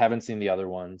 I haven't seen the other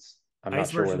ones. I'm not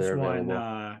Ice sure where Merchants they're won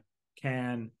available.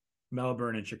 Cannes,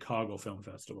 Melbourne, and Chicago film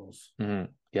festivals.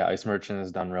 Yeah, Ice Merchant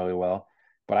has done really well.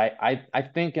 But I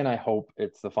think and I hope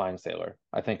it's the Flying Sailor.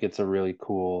 I think it's a really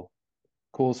cool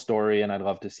story, and I'd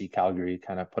love to see Calgary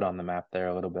kind of put on the map there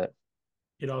a little bit.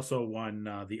 It also won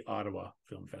the Ottawa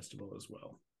Film Festival as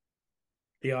well.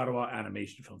 The Ottawa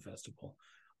Animation Film Festival.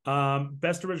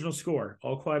 Best original score,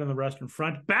 All Quiet on the Western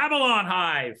Front, Babylon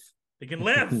Hive. They can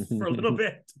live for a little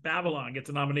bit. Babylon gets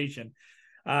a nomination.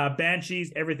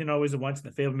 Banshees, Everything Always at Once,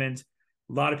 and The Fabelmans.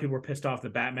 A lot of people were pissed off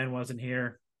that Batman wasn't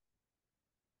here.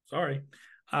 Sorry.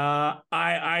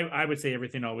 I would say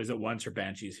Everything Always at Once or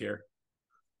Banshees here.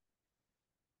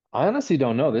 I honestly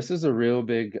don't know. This is a real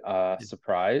big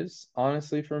surprise,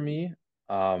 honestly, for me.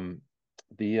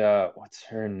 The what's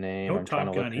her name? No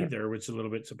Top Gun either, which is a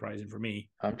little bit surprising for me.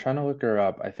 I'm trying to look her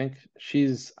up. I think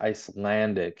she's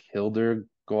Icelandic. Hildur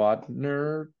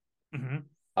Godner.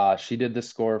 She did the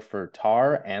score for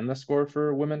Tar and the score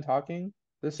for Women Talking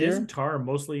this year. Isn't Tar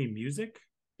mostly music?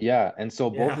 Yeah, and so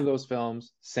both Yeah. of those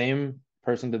films, same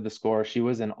person did the score. She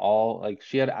was in all, like,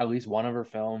 she had at least one of her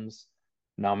films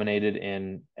nominated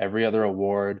in every other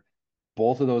award.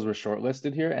 Both of those were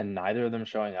shortlisted here, and neither of them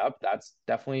showing up. That's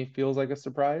definitely feels like a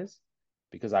surprise,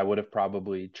 because I would have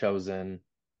probably chosen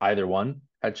either one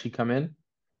had she come in.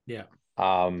 Yeah.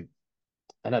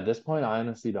 And at this point, I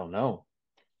honestly don't know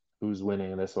who's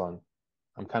winning this one.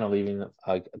 I'm kind of leaving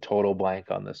like a total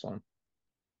blank on this one.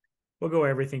 We'll go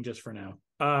everything just for now.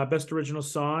 Best original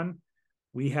song,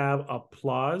 we have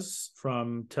Applause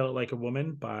from Tell It Like a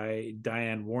Woman by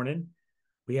Diane Warren.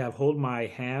 We have Hold My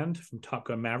Hand from Top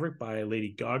Gun Maverick by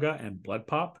Lady Gaga and Blood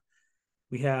Pop.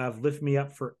 We have Lift Me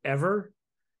Up Forever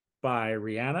by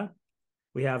Rihanna.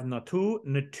 We have Natu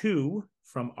Natu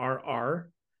from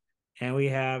RR. And we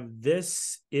have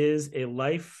This Is a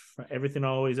Life, Everything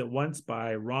Always at Once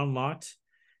by Ron Lott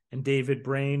and David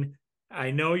Brain.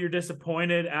 I know you're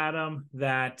disappointed, Adam,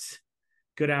 that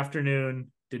Good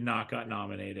Afternoon did not got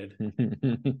nominated.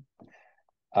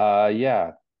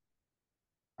 Yeah.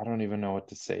 I don't even know what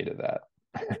to say to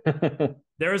that.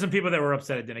 There were some people that were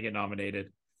upset it didn't get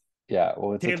nominated. Yeah,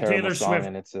 well, it's a terrible Taylor song Swift,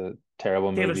 and it's a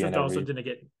terrible Taylor movie, Swift and also every didn't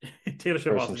get Taylor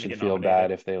Swift also person didn't should get feel nominated.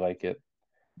 bad if they like it.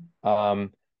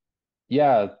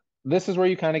 Yeah, this is where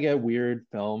you kind of get weird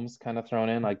films kind of thrown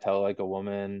in, like Tell It Like a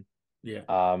Woman, Yeah.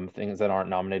 things that aren't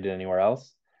nominated anywhere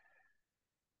else.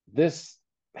 This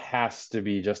has to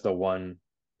be just a one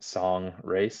song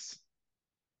race,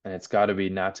 and it's got to be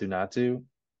Natu Natu,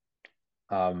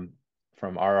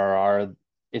 from RRR.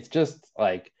 It's just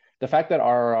like the fact that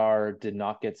RRR did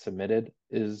not get submitted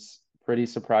is pretty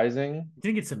surprising.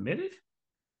 Didn't get submitted?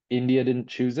 India didn't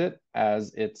choose it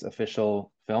as its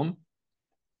official film.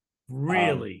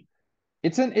 Really?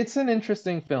 It's an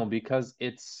interesting film because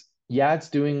it's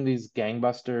doing these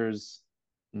gangbusters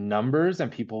numbers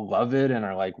and people love it and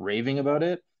are like raving about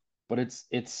it, but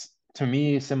it's to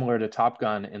me similar to Top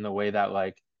Gun in the way that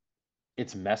like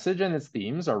its message and its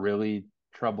themes are really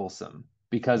troublesome,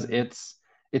 because it's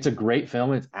a great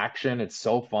film, it's action, it's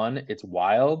so fun, it's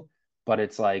wild, but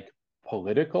it's like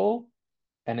political,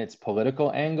 and its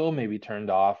political angle maybe turned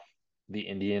off the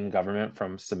Indian government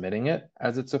from submitting it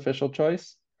as its official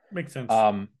choice. Makes sense.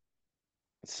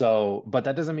 So, but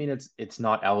that doesn't mean it's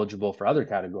not eligible for other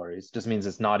categories. It just means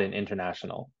it's not an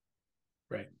international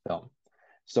Right. film.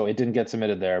 So it didn't get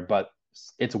submitted there, but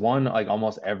it's won like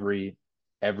almost every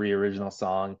original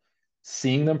song.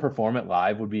 Seeing them perform it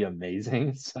live would be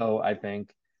amazing. So I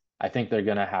think they're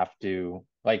gonna have to,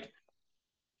 like,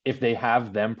 if they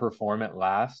have them perform it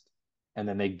last and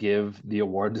then they give the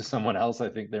award to someone else, I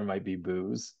think there might be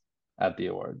boos at the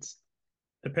awards.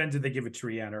 Depends if they give it to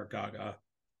Rihanna or Gaga.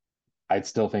 I'd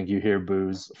still think you hear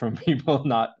boos from people,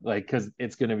 not like, because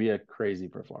it's going to be a crazy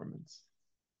performance.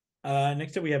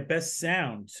 Next up, we have Best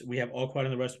Sound. We have All Quiet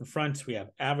on the Western Front. We have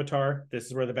Avatar. This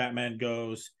is where the Batman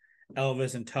goes.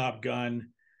 Elvis and Top Gun.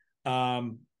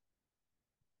 I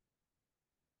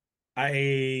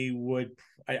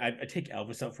take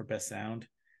Elvis out for Best Sound.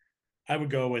 I would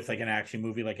go with like an action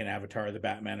movie like an Avatar, the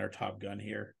Batman, or Top Gun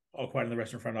here. All Quiet on the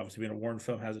Western Front, obviously being a Warren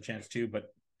film, has a chance too, but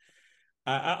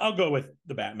I'll go with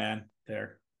the Batman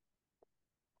there.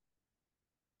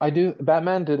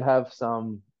 Batman did have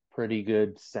some pretty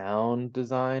good sound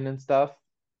design and stuff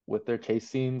with their chase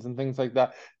scenes and things like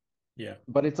that. Yeah.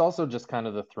 But it's also just kind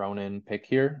of the thrown in pick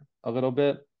here a little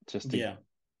bit just to Yeah.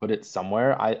 put it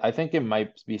somewhere. I think it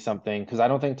might be something because I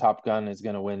don't think Top Gun is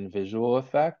going to win visual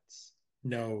effects,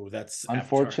 No, that's Avatar.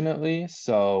 unfortunately.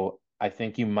 So I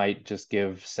think you might just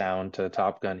give sound to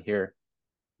Top Gun here.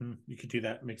 You could do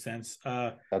that. Makes sense.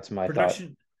 That's my thought.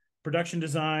 Production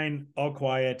design, All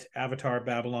Quiet, Avatar,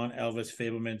 Babylon, Elvis,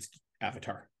 Fablemans,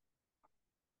 Avatar.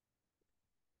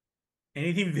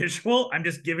 Anything visual, I'm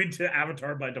just giving to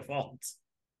Avatar by default.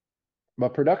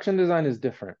 But production design is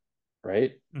different,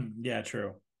 right? Yeah,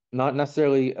 true. Not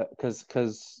necessarily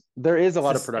because there is a It's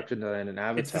lot of just production design in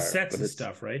it's the Avatar, sets but and it's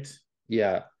stuff, right?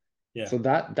 yeah. Yeah. So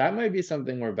that might be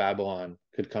something where Babylon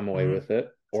could come away Mhm. with it,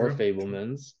 or True. True.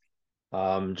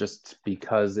 Fablemans, just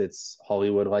because it's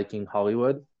Hollywood liking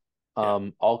Hollywood. Yeah.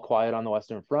 All Quiet on the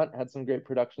Western Front had some great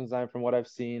production design from what I've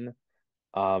seen.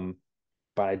 Um,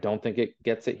 but I don't think it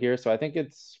gets it here. So I think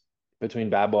it's between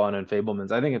Babylon and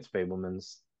Fablemans. I think it's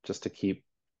Fablemans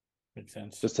Makes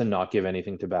sense. just to not give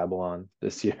anything to Babylon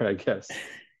this year, I guess.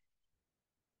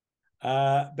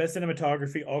 Best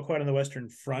cinematography, All Quiet on the Western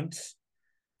Front.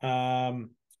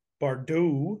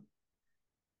 Bardot,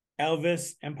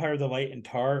 Elvis, Empire of the Light, and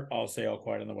Tar. I'll say All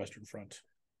Quiet on the Western Front.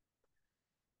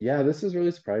 Yeah, this is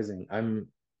really surprising.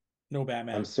 No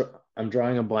Batman. I'm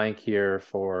drawing a blank here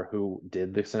for who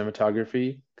did the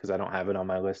cinematography because I don't have it on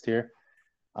my list here.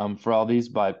 For all these,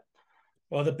 but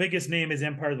Well, the biggest name is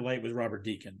Empire of the Light was Robert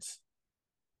Deakins.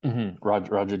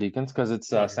 Roger Deakins because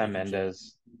it's Roger Sam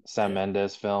Deakins, yeah.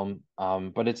 Mendes film.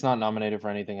 But it's not nominated for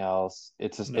anything else. No.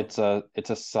 It's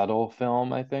a subtle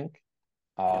film, I think.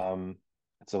 Yeah.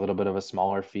 It's a little bit of a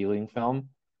smaller feeling film.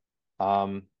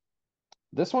 Um,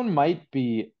 this one might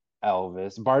be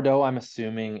Elvis. Bardot, I'm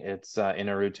assuming it's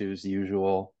Inarritu's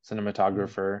usual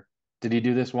cinematographer. Did he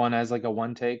do this one as like a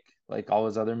one take, like all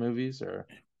his other movies, or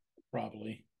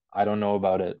Probably. I don't know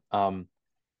about it.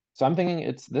 So I'm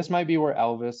thinking this might be where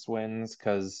Elvis wins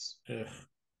because Ugh.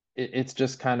 it's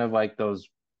just kind of like those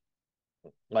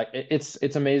like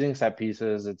it's amazing set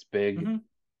pieces. It's Mhm.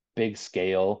 big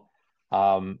scale.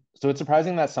 So it's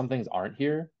surprising that some things aren't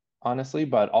here, honestly.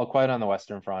 But All Quiet on the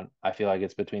Western Front, I feel like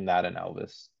it's between that and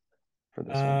Elvis for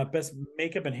this one. Best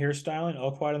makeup and hairstyling,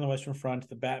 All Quiet on the Western Front,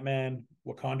 The Batman,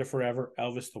 Wakanda Forever,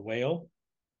 Elvis the Whale.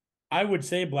 I would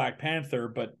say Black Panther,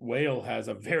 but Whale has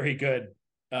a very good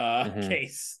Hmm.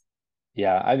 case.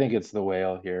 Yeah, I think it's the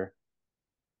whale here.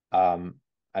 Um,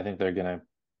 I think they're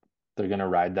gonna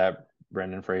ride that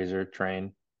Brendan Fraser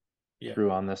train Yeah.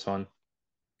 through on this one.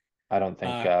 I don't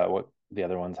think Uh, what the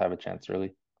other ones have a chance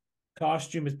really.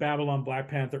 Costume is Babylon, Black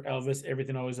Panther, Elvis,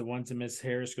 Everything Always at Once, and Miss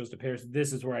Harris Goes to Paris.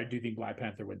 This is where I do think Black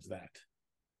Panther wins that.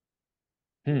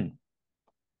 Hmm.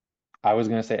 I was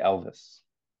gonna say Elvis.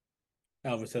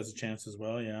 Elvis has a chance as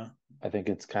well, yeah. I think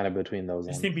it's kind of between those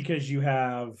I just ones. think because you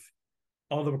have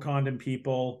all the Wakandan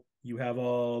people, you have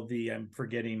all the I'm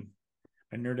forgetting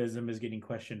my nerdism is getting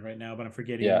questioned right now, but I'm Yeah,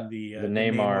 forgetting the the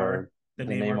Namor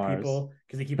Neymars. people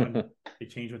because they keep on they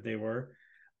change what they were.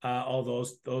 All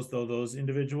those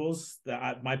individuals.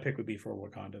 My pick would be for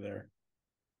Wakanda there.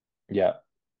 Yeah,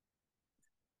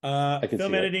 I could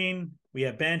Film see it. editing. We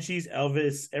have Banshees,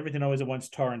 Elvis, Everything Always at Once,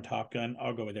 Tar, and Top Gun.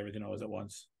 I'll go with Everything Always at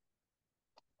Once.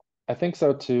 I think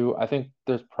so too. I think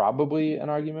there's probably an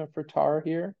argument for Tar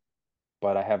here,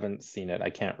 but I haven't seen it. I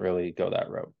can't really go that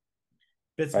route.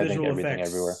 Best I think visual everything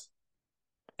everywhere.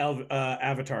 effects.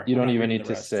 Avatar. You I'm don't not even reading need the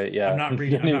to rest. say, yeah, you don't I'm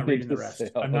even not need reading the to say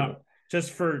rest. I'm all of it. not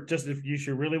just if you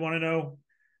should really want to know.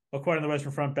 According to the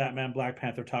Western Front, Batman, Black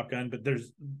Panther, Top Gun, but there's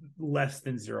less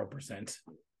than 0%.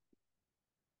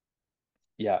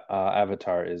 Yeah,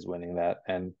 Avatar is winning that,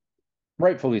 and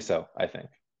rightfully so, I think.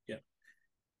 Yeah.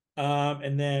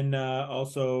 And then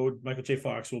also Michael J.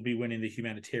 Fox will be winning the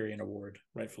Humanitarian Award,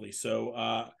 rightfully.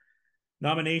 So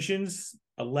nominations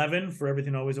 11 for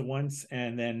Everything Always at Once,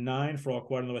 and then 9 for All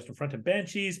Quiet on the Western Front and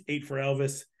Banshees, 8 for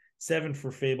Elvis, 7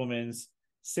 for Fablemans,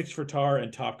 6 for Tar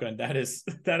and Top Gun. That is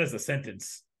a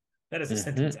sentence. That is a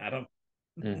sentence, Mm-hmm. Adam.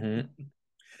 Mm-hmm.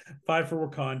 5 for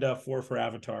Wakanda, 4 for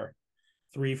Avatar,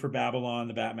 3 for Babylon,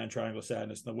 The Batman Triangle of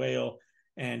Sadness, and The Whale,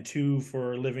 and 2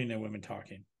 for Living and Women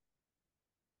Talking.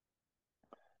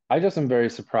 I just am very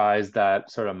surprised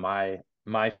that sort of my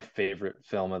favorite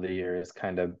film of the year has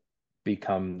kind of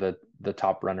become the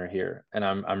top runner here, and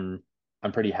I'm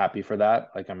pretty happy for that.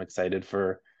 Like I'm excited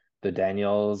for the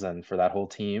Daniels and for that whole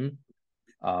team,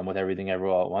 with everything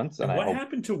everywhere all at once, and And what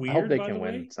happened to I hope Weird, they by the can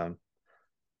win way? some.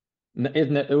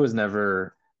 It was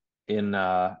never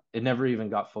it never even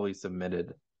got fully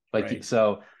submitted. Like Right.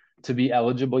 so to be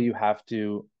eligible, you have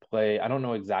to play, I don't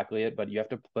know exactly it, but you have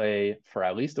to play for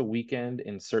at least a weekend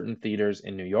in certain theaters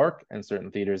in New York and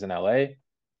certain theaters in LA.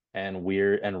 And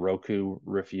Roku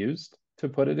refused to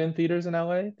put it in theaters in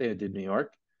LA. They did New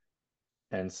York.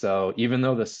 And so even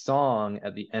though the song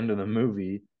at the end of the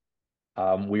movie,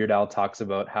 Weird Al talks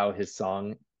about how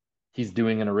he's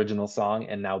doing an original song,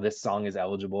 and now this song is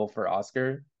eligible for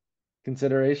Oscar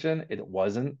consideration. It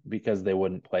wasn't because they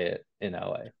wouldn't play it in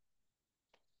LA.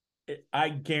 I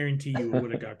guarantee you it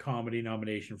would have got comedy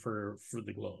nomination for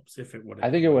the Globes if it would have.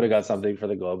 I think it would have got something for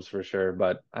the Globes for sure,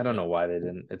 but I don't know why they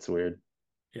didn't. It's weird.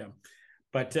 Yeah.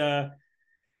 But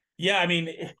yeah, I mean,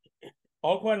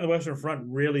 All Quiet on the Western Front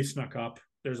really snuck up.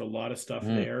 There's a lot of stuff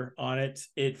there on it.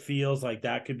 It feels like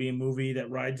that could be a movie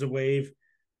that rides a wave.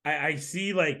 I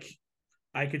see, like,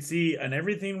 I could see an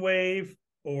Everything wave,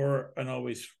 or an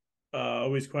Always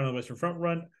Quiet on the Western Front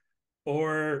run,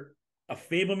 or a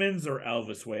Fablemans or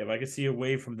Elvis wave. I could see a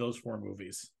wave from those four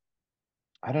movies.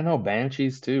 I don't know.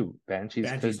 Banshees too. Banshees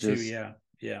could too, just,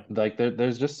 yeah. like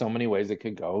there's just so many ways it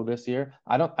could go this year.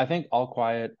 I think All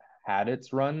Quiet had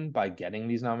its run by getting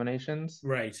these nominations.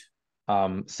 Right.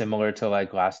 Similar to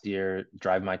like last year,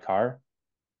 Drive My Car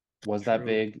was that True.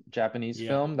 big Japanese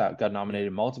film that got nominated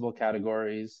in multiple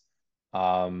categories.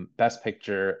 Best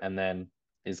Picture, and then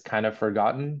is kind of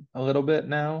forgotten a little bit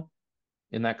now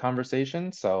in that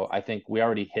conversation. So I think we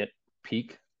already hit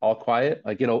peak All Quiet.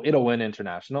 Like it'll win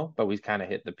international, but we kind of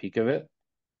hit the peak of it.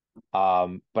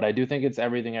 But I do think it's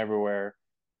Everything Everywhere,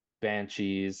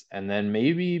 Banshees, and then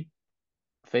maybe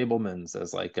Fablemans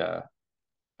as like a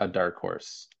dark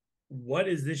horse. What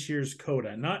is this year's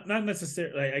coda? Not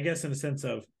necessarily, I guess, in a sense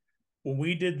of, when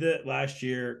we did that last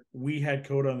year, we had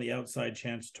coda on the outside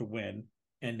chance to win,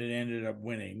 and it ended up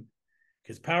winning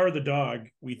because Power of the Dog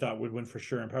we thought would win for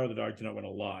sure, and Power of the Dog did not win a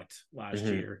lot last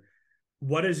year.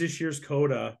 What is this year's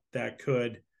coda that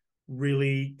could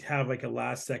really have like a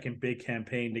last second big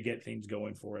campaign to get things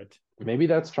going for it? Maybe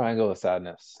that's Triangle of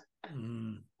Sadness.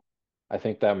 I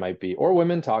think that might be, or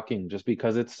Women Talking, just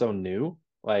because it's so new.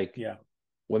 Like,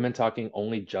 Women Talking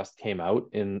only just came out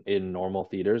in normal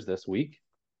theaters this week,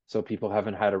 so people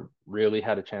haven't really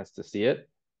had a chance to see it.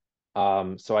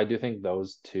 So I do think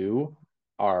those two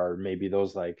are maybe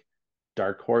those like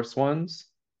dark horse ones.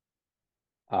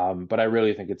 But I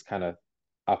really think it's kind of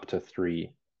up to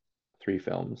three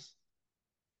films.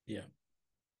 Yeah.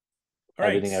 All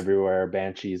Everything Everywhere,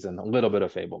 Banshees, and a little bit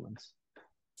of Fablemans.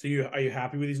 So are you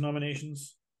happy with these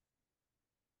nominations?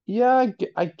 Yeah,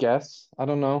 I guess. I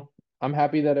don't know. I'm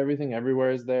happy that Everything Everywhere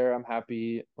is there. I'm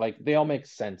happy. Like, they all make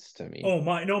sense to me. Oh,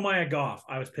 Maya Goth,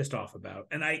 I was pissed off about.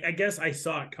 And I guess I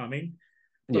saw it coming,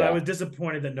 but I was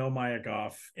disappointed that no Maya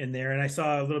Goth in there. And I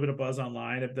saw a little bit of buzz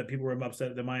online that people were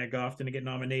upset that Maya Goth didn't get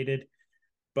nominated.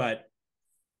 But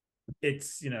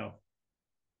it's,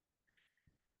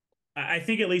 I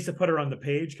think at least to put her on the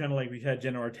page, kind of like we had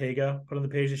Jenna Ortega put on the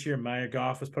page this year. Maya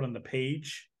Goth was put on the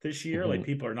page this year. Like,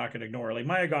 people are not going to ignore her. Like,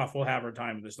 Maya Goth will have her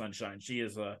time in the sunshine. She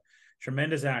is a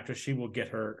tremendous actress. She will get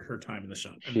her time in the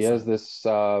sun. She has this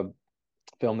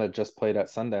film that just played at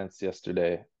Sundance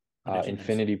yesterday,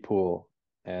 Infinity Pool,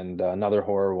 and another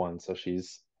horror one. So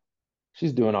she's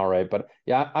doing all right. But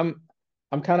yeah, I'm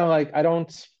kind of like, I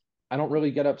don't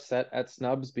really get upset at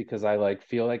snubs because I like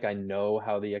feel like I know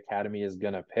how the Academy is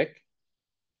gonna pick.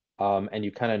 And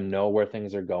you kind of know where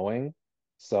things are going.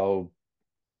 So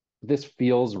this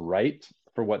feels right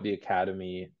for what the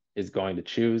Academy is going to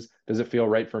choose. Does it feel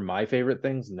right for my favorite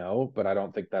things? No, but I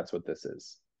don't think that's what this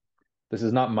is. This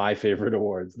is not my favorite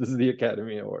awards. This is the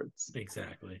Academy Awards.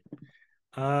 Exactly.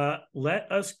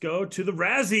 Let us go to the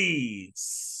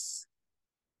Razzies.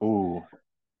 Ooh.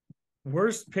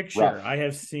 Worst picture. Rough. I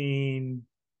have seen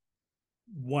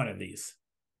one of these.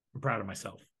 I'm proud of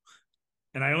myself.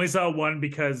 And I only saw one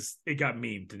because it got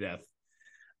memed to death.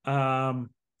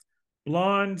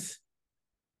 Blonde,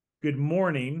 Good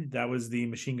Morning. That was the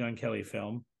Machine Gun Kelly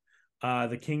film.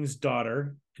 The King's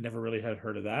Daughter. I never really had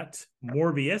heard of that.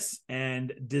 Morbius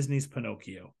and Disney's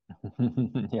Pinocchio.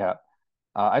 Yeah.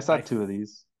 I saw two of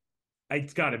these.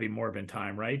 It's got to be Morbin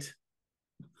time, right?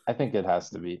 I think it has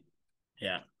to be.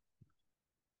 Yeah.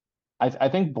 I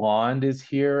think Blonde is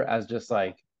here as just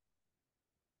like,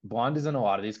 Blonde is in a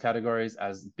lot of these categories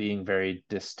as being very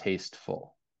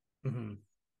distasteful,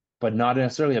 but not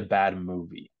necessarily a bad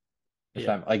movie.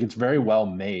 It's very well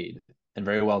made and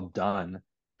very well done,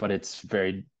 but it's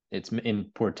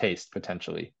in poor taste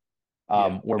potentially.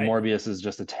 Morbius is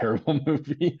just a terrible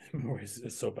movie. Morbius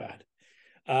is so bad.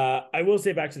 I will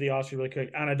say, back to the Oscar really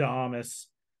quick, Ana de Armas,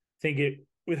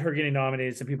 with her getting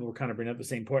nominated, some people were kind of bringing up the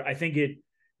same point. I think it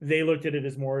they looked at it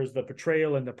as more as the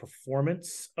portrayal and the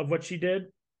performance of what she did,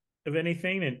 of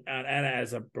anything, and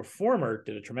as a performer,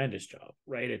 did a tremendous job.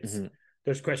 Right?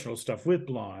 There's questionable stuff with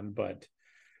Blonde, but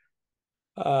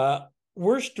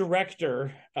worst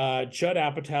director, Judd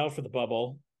Apatow for The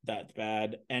Bubble. That's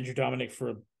bad. Andrew Dominic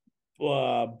for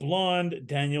Blonde,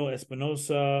 Daniel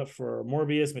Espinosa for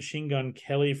Morbius, Machine Gun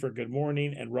Kelly for Good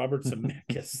Morning, and Robert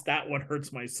Zemeckis. That one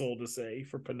hurts my soul to say,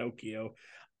 for Pinocchio.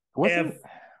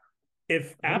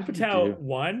 If Apatow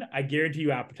won, I guarantee you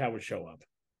Apatow would show up.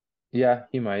 Yeah,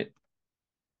 he might.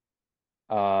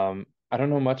 I don't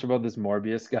know much about this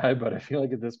Morbius guy, but I feel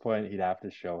like at this point he'd have to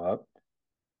show up.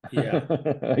 Yeah.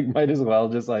 Like, might as well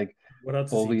just like what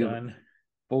else has he done?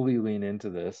 Fully lean into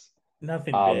this.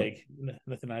 Nothing big.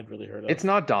 Nothing I'd really heard of. It's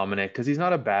not Dominic, because he's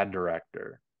not a bad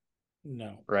director.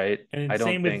 No. Right? And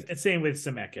same with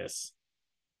Zemeckis.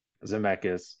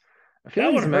 Zemeckis. I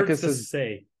feel like Zemeckis has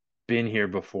been here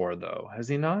before, though. Has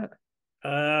he not?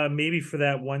 Maybe for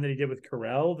that one that he did with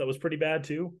Carell. That was pretty bad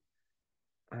too.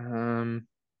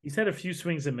 He's had a few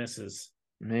swings and misses.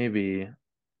 Maybe.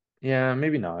 Yeah,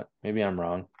 maybe not. Maybe I'm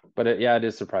wrong. But it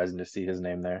is surprising to see his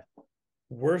name there.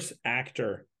 Worst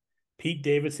actor. Pete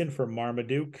Davidson for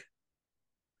Marmaduke.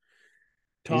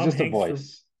 He's just a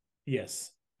voice. Yes.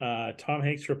 Tom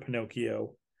Hanks for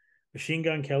Pinocchio. Machine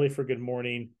Gun Kelly for Good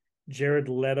Morning. Jared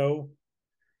Leto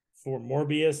for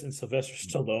Morbius, and Sylvester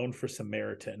Stallone for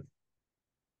Samaritan.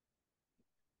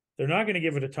 They're not going to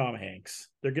give it to Tom Hanks.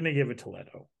 They're going to give it to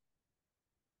Leto.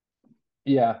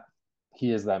 Yeah,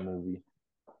 he is that movie.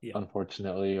 Yeah.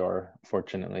 Unfortunately, or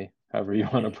fortunately, however you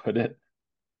want to put it.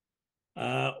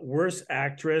 Worst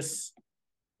actress,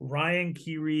 Ryan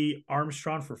Keary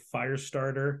Armstrong for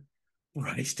Firestarter.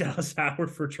 Bryce Dallas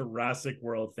Howard for Jurassic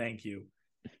World. Thank you.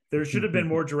 There should have been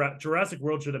more. Jurassic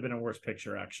World should have been a worse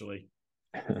picture, actually.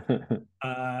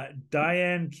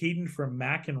 Diane Keaton for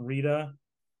Mac and Rita.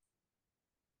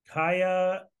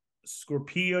 Kaya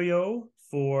Scorpio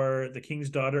for The King's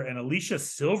Daughter, and Alicia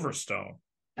Silverstone.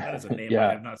 That is a name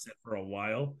I have not said for a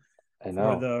while. I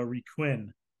know. For the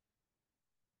Requin.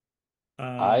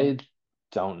 I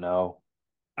don't know.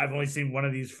 I've only seen one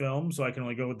of these films, so I can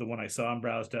only go with the one I saw. And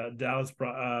Bryce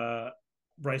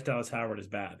Dallas Howard is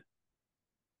bad.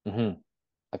 Mm-hmm.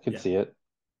 I could see it.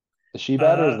 Is she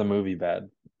bad or is the movie bad?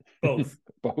 Both.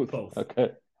 Both.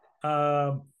 Okay.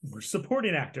 We're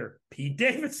supporting actor Pete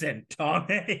Davidson, Tom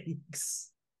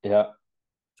Hanks. Yeah.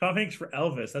 Tom Hanks for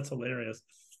Elvis. That's hilarious.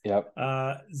 Yep.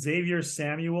 Xavier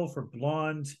Samuel for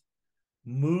Blonde.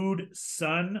 Mood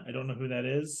Sun, I don't know who that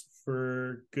is,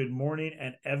 for Good Morning,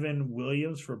 and Evan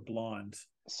Williams for Blonde.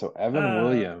 So Evan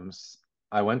Williams,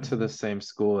 I went to the same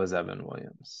school as Evan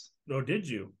Williams. Oh, did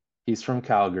you? He's from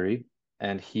Calgary,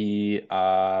 and he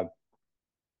was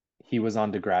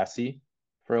on Degrassi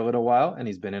for a little while, and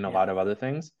he's been in a lot of other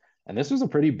things. And this was a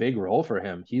pretty big role for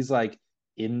him. He's like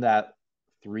in that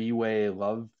three-way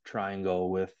love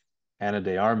triangle with Ana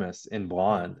de Armas in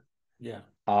Blonde. Yeah.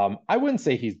 I wouldn't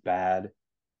say he's bad.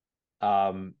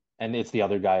 And it's the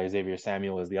other guy, Xavier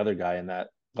Samuel is the other guy in that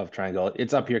love triangle.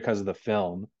 It's up here because of the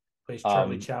film. Plays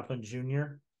Charlie Chaplin Jr.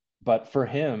 But for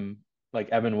him, like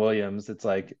Evan Williams, it's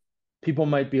like people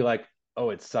might be like, oh,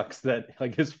 it sucks that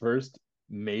like his first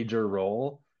major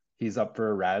role, he's up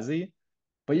for a Razzie.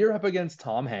 But you're up against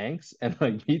Tom Hanks and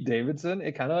like Pete Davidson.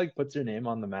 It kind of like puts your name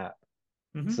on the map.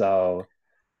 Mm-hmm. So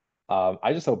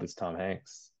I just hope it's Tom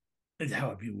Hanks. That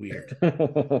would be weird.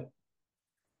 That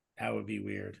would be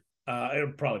weird. It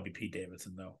would probably be Pete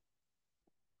Davidson, though.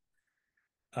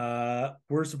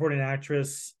 Worst supporting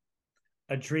actress,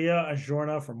 Adria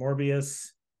Arjona for Morbius,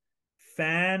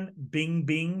 Fan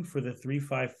Bingbing for the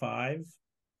 355,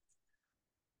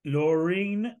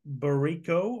 Lorraine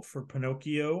Barrico for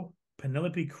Pinocchio,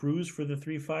 Penelope Cruz for the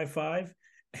 355,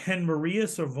 and Maria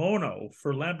Sorvino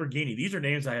for Lamborghini. These are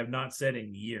names I have not said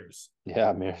in years.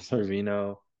 Yeah, Maria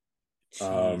Sorvino.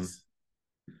 Jeez.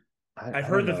 I've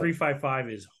heard the 355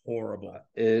 is horrible.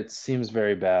 It seems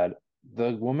very bad.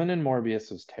 The woman in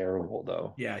Morbius was terrible,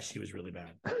 though. Yeah, she was really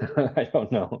bad. I don't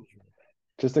know.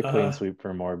 Just a clean sweep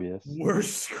for Morbius.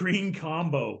 Worst screen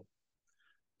combo.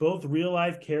 Both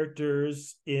real-life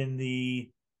characters in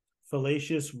the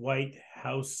fallacious White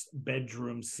House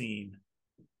bedroom scene.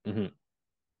 Mm-hmm.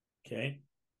 Okay.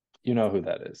 You know who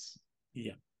that is.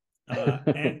 Yeah.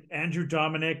 And Andrew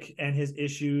Dominic and his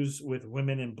issues with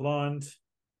women in Blonde.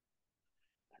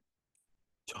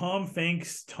 Tom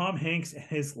Hanks and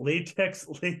his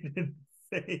latex-laden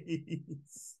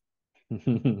face.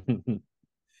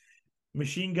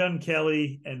 Machine Gun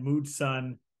Kelly and Mood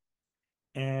Sun,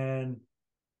 and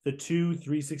the 2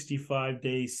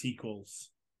 365-day sequels.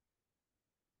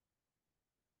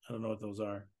 I don't know what those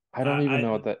are. I don't even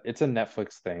know what that. It's a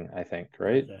Netflix thing, I think,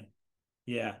 right? Okay.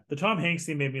 Yeah, the Tom Hanks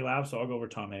thing made me laugh, so I'll go over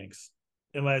Tom Hanks.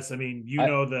 Unless, I mean, I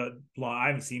the Blonde. I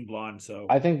haven't seen Blonde, so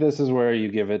I think this is where you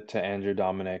give it to Andrew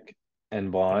Dominic and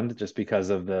okay. Blonde, just because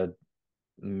of the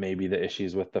maybe the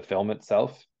issues with the film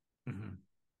itself. Mhm.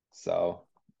 So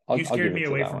You I'll scared give me it to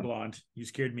away that from one. Blonde. You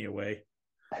scared me away.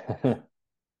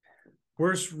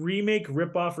 Worst remake,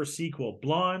 ripoff, or sequel: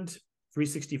 Blonde,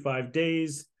 365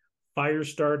 Days,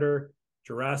 Firestarter,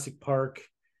 Jurassic Park,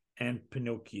 and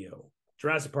Pinocchio.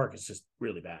 Jurassic Park is just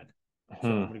really bad, so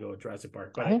I'm Hmm. gonna go with Jurassic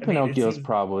Park. I But think I mean, it Pinocchio's seems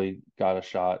probably got a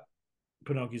shot.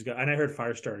 Pinocchio's got, and I heard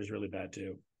Firestarter is really bad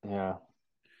too. Yeah.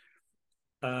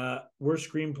 Worst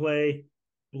screenplay: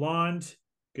 Blonde,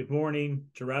 Good Morning,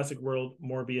 Jurassic World,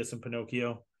 Morbius, and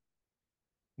Pinocchio.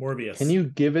 Can Morbius. you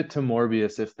give it to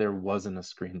Morbius if there wasn't a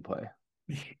screenplay?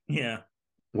 Yeah.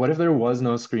 What if there was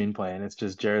no screenplay and it's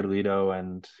just Jared Leto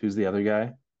and who's the other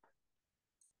guy?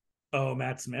 Oh,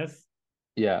 Matt Smith.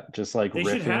 Yeah, just like riffing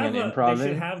and They should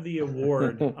improving. have the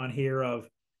award on here of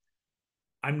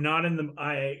I'm not in the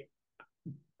I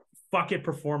fuck it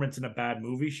performance in a bad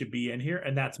movie should be in here,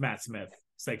 and that's Matt Smith.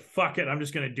 It's like fuck it, I'm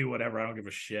just gonna do whatever. I don't give a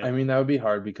I shit. mean, that would be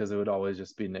hard because it would always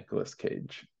just be Nicolas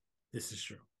Cage. This is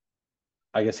true.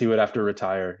 I guess he would have to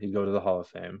retire. He'd go to the Hall of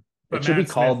Fame. But It should be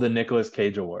Matt called Smith, the Nicolas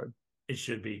Cage Award. it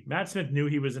should be. Matt Smith knew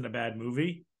he was in a bad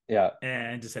movie Yeah,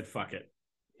 and just said fuck it.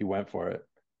 he went for it.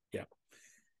 Yeah.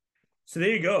 So there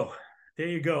you go. There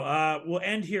you go. We'll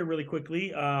end here really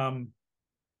quickly.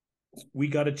 We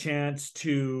got a chance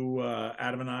to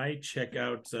Adam and I check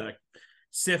out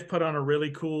SIF put on a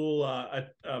really cool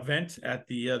event at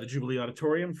the Jubilee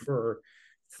Auditorium for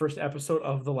first episode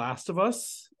of The Last of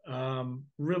Us.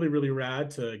 Really, really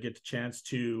rad to get a chance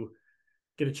to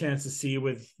see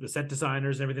with the set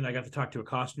designers and everything. I got to talk to a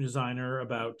costume designer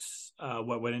about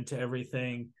what went into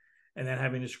everything, and then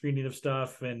having a screening of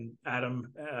stuff. And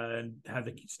Adam had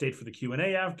the stayed for the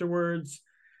Q&A afterwards.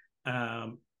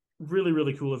 Um, Really,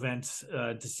 really cool event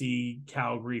to see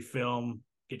Calgary film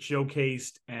get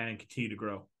showcased and continue to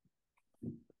grow.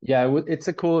 Yeah, it's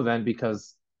a cool event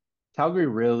because Calgary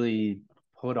really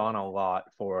put on a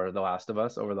lot for The Last of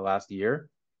Us over the last year.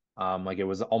 Like it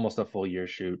was almost a full year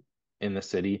shoot in the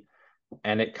city,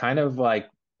 and it kind of like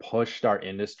pushed our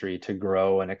industry to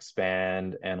grow and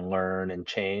expand and learn and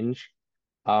change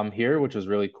here, which was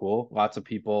really cool. Lots of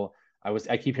people,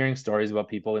 I keep hearing stories about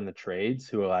people in the trades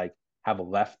who are like have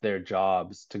left their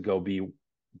jobs to go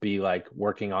be like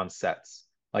working on sets,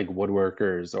 like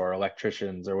woodworkers or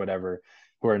electricians or whatever,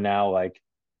 who are now like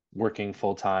working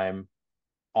full time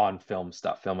on film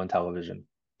stuff, film and television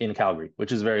in Calgary,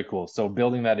 which is very cool. So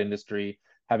building that industry,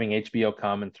 having HBO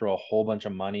come and throw a whole bunch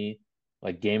of money,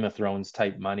 like Game of Thrones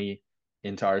type money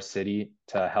into our city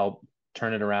to help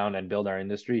turn it around and build our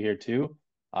industry here too.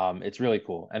 It's really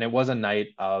cool. And it was a night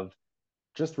of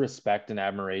just respect and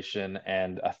admiration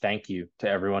and a thank you to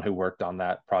everyone who worked on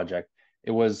that project.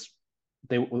 It was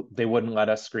they wouldn't let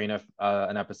us screen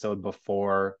an episode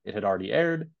before it had already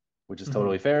aired, which is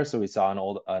totally Mm-hmm. fair. So we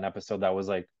saw an episode that was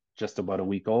like just about a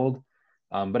week old,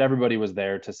 but everybody was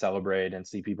there to celebrate and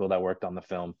see people that worked on the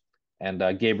film. And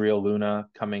Gabriel Luna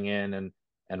coming in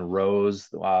and Rose,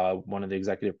 one of the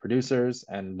executive producers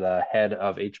and the head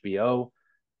of HBO,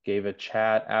 gave a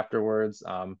chat afterwards,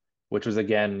 which was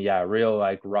again, yeah, real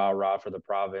like rah for the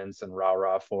province and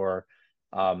rah for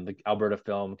the Alberta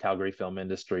film, Calgary film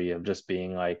industry of just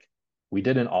being like, we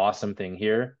did an awesome thing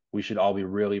here. We should all be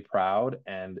really proud,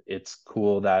 and it's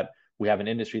cool that we have an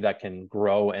industry that can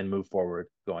grow and move forward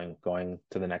going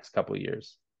to the next couple of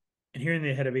years. And hearing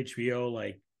the head of HBO,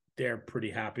 like they're pretty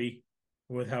happy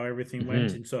with how everything went,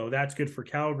 Mm-hmm. and so that's good for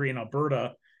Calgary and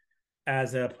Alberta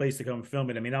as a place to come film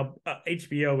it. I mean,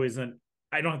 HBO isn't.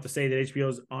 I don't have to say that HBO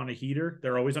is on a heater.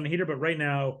 They're always on a heater, but right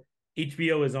now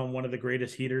HBO is on one of the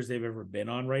greatest heaters they've ever been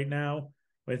on right now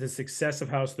with the success of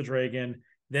House of the Dragon.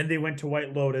 Then they went to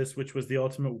White Lotus, which was the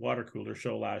ultimate water cooler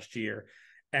show last year.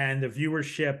 And the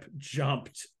viewership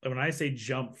jumped. When I say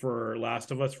jump for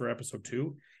Last of Us for episode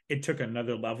 2, it took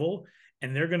another level.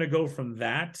 And they're going to go from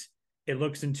that. It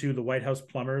looks into the White House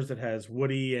Plumbers that has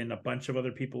Woody and a bunch of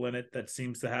other people in it that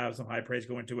seems to have some high praise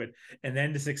go into it. And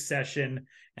then to Succession,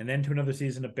 and then to another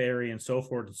season of Barry, and so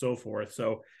forth and so forth.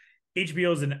 So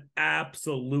HBO is an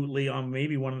absolutely on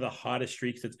maybe one of the hottest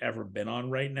streaks that's ever been on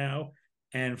right now.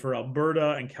 And for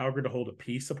Alberta and Calgary to hold a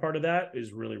piece a part of that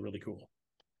is really, really cool.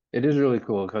 It is really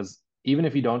cool because even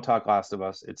if you don't talk Last of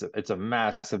Us, it's a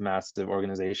massive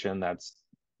organization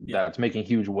Yeah. that's making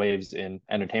huge waves in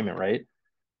entertainment, right?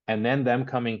 And then them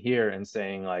coming here and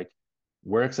saying like,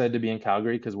 we're excited to be in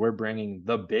Calgary because we're bringing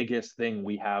the biggest thing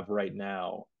we have right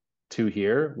now to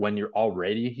here when you're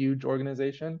already a huge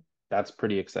organization, that's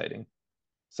pretty exciting.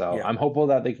 So Yeah. I'm hopeful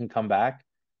that they can come back.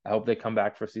 I hope they come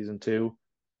back for season 2.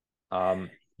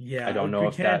 Yeah, I don't know we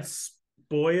if can't that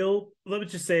spoil. Let me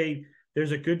just say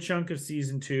there's a good chunk of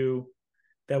season 2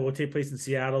 that will take place in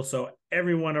Seattle. So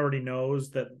everyone already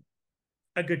knows that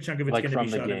a good chunk of it's like going to be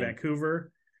from the shot in game,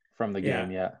 Vancouver. from the Yeah.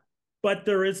 game, yeah. But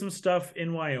there is some stuff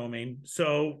in Wyoming.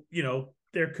 So,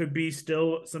 there could be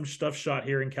still some stuff shot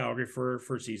here in Calgary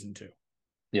for season 2.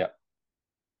 Yeah.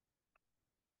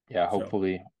 Yeah, So,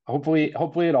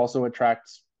 hopefully it also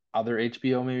attracts other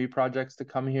HBO maybe projects to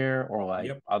come here, or like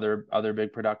yep. other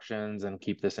big productions, and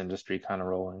keep this industry kind of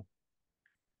rolling.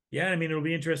 Yeah, I mean, it'll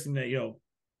be interesting that,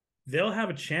 they'll have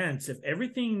a chance if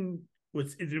everything we'll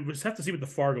have to see what the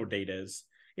Fargo date is,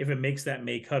 if it makes that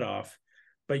May cutoff.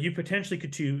 But you potentially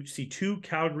could see 2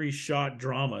 Calgary shot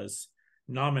dramas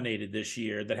nominated this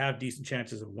year that have decent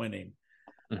chances of winning.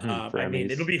 For I mean,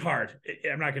 Emmys. it'll be hard.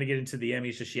 I'm not going to get into the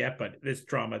Emmys just yet, but this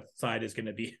drama side is going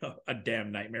to be a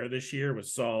damn nightmare this year with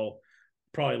Saul,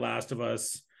 probably Last of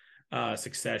Us,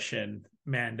 Succession,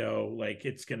 Mando. Like,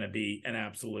 it's going to be an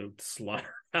absolute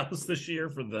slaughterhouse this year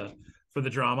for the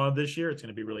drama this year. It's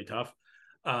going to be really tough.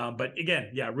 But again,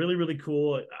 yeah, really, really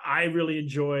cool. I really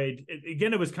enjoyed it.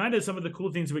 Again, it was kind of some of the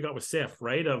cool things we got with SIF,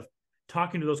 right? Of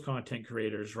talking to those content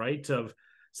creators, right? Of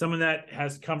someone that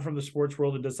has come from the sports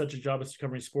world and does such a job as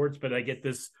covering sports. But I get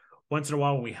this once in a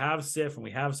while when we have SIF and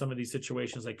we have some of these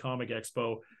situations like Comic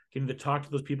Expo, getting to talk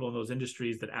to those people in those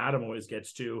industries that Adam always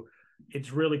gets to.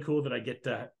 It's really cool that I get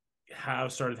to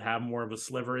started to have more of a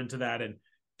sliver into that and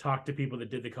talk to people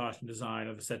that did the costume design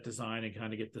or the set design and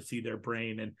kind of get to see their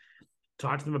brain and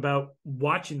talk to them about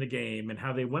watching the game and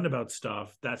how they went about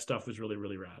stuff. That stuff was really,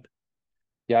 really rad.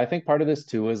 Yeah, I think part of this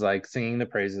too is like singing the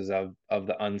praises of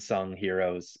the unsung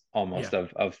heroes almost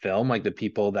of film, like the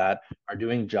people that are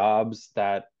doing jobs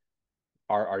that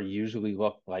are usually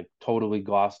like totally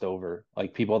glossed over,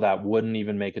 like people that wouldn't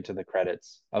even make it to the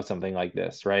credits of something like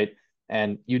this, right?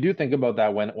 And you do think about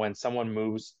that when someone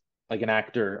moves, like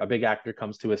a big actor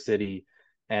comes to a city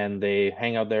and they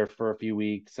hang out there for a few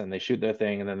weeks and they shoot their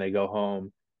thing and then they go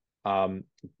home. Um,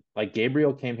 like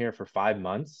Gabriel came here for 5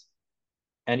 months,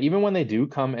 and even when they do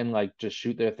come and like just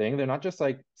shoot their thing, they're not just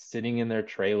like sitting in their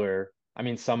trailer. I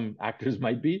mean, some actors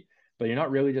might be, but you're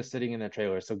not really just sitting in their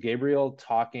trailer. So Gabriel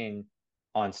talking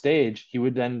on stage, he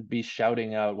would then be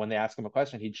shouting out when they ask him a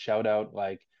question, he'd shout out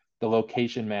like the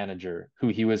location manager who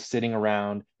he was sitting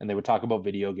around, and they would talk about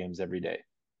video games every day.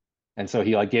 And so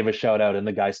he like gave a shout out and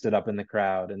the guy stood up in the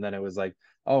crowd, and then it was like,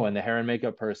 oh, and the hair and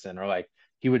makeup person, or like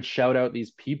he would shout out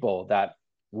these people that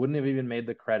wouldn't have even made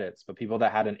the credits, but people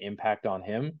that had an impact on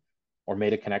him or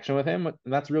made a connection with him. And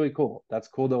that's really cool. That's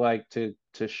cool to like to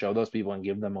show those people and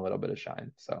give them a little bit of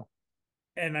shine. So,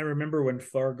 and I remember when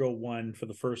Fargo won for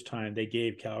the first time, they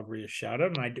gave Calgary a shout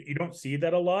out, and you don't see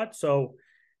that a lot. So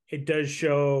it does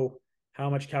show how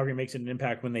much Calgary makes an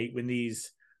impact when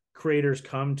these creators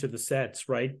come to the sets,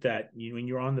 right? That when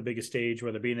you're on the biggest stage,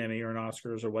 whether it be an Emmy or an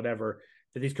Oscars or whatever,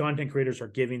 that these content creators are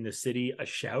giving the city a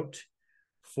shout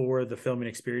for the filming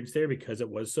experience there because it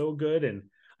was so good. And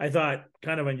I thought,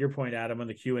 kind of on your point, Adam, on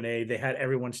the Q&A, they had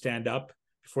everyone stand up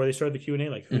before they started the Q&A,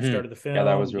 like who started the film. Yeah,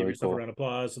 that was really cool. A round of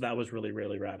applause. So that was really,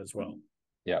 really rad as well.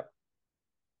 Yeah.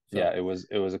 So, yeah, it was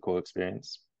a cool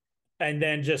experience. And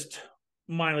then just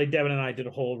finally, Devin and I did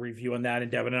a whole review on that,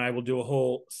 and Devin and I will do a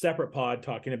whole separate pod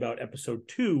talking about episode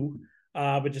 2.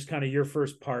 But just kind of your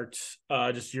first part,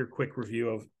 just your quick review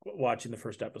of watching the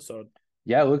first episode.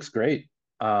 Yeah, it looks great.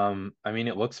 I mean,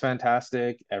 it looks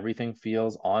fantastic. Everything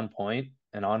feels on point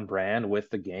and on brand with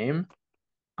the game.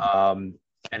 And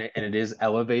it is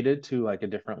elevated to like a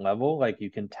different level. Like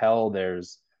you can tell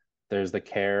there's the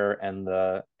care and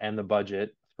the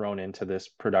budget thrown into this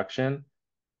production.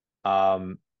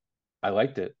 I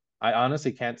liked it. I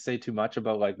honestly can't say too much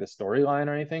about like the storyline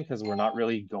or anything because we're not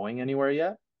really going anywhere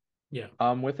yet. Yeah.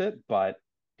 With it, but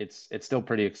it's still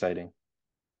pretty exciting.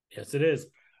 Yes, it is.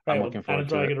 I'm looking forward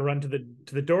to it. I'm going to run to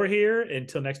the door here.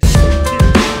 Until next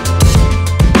time.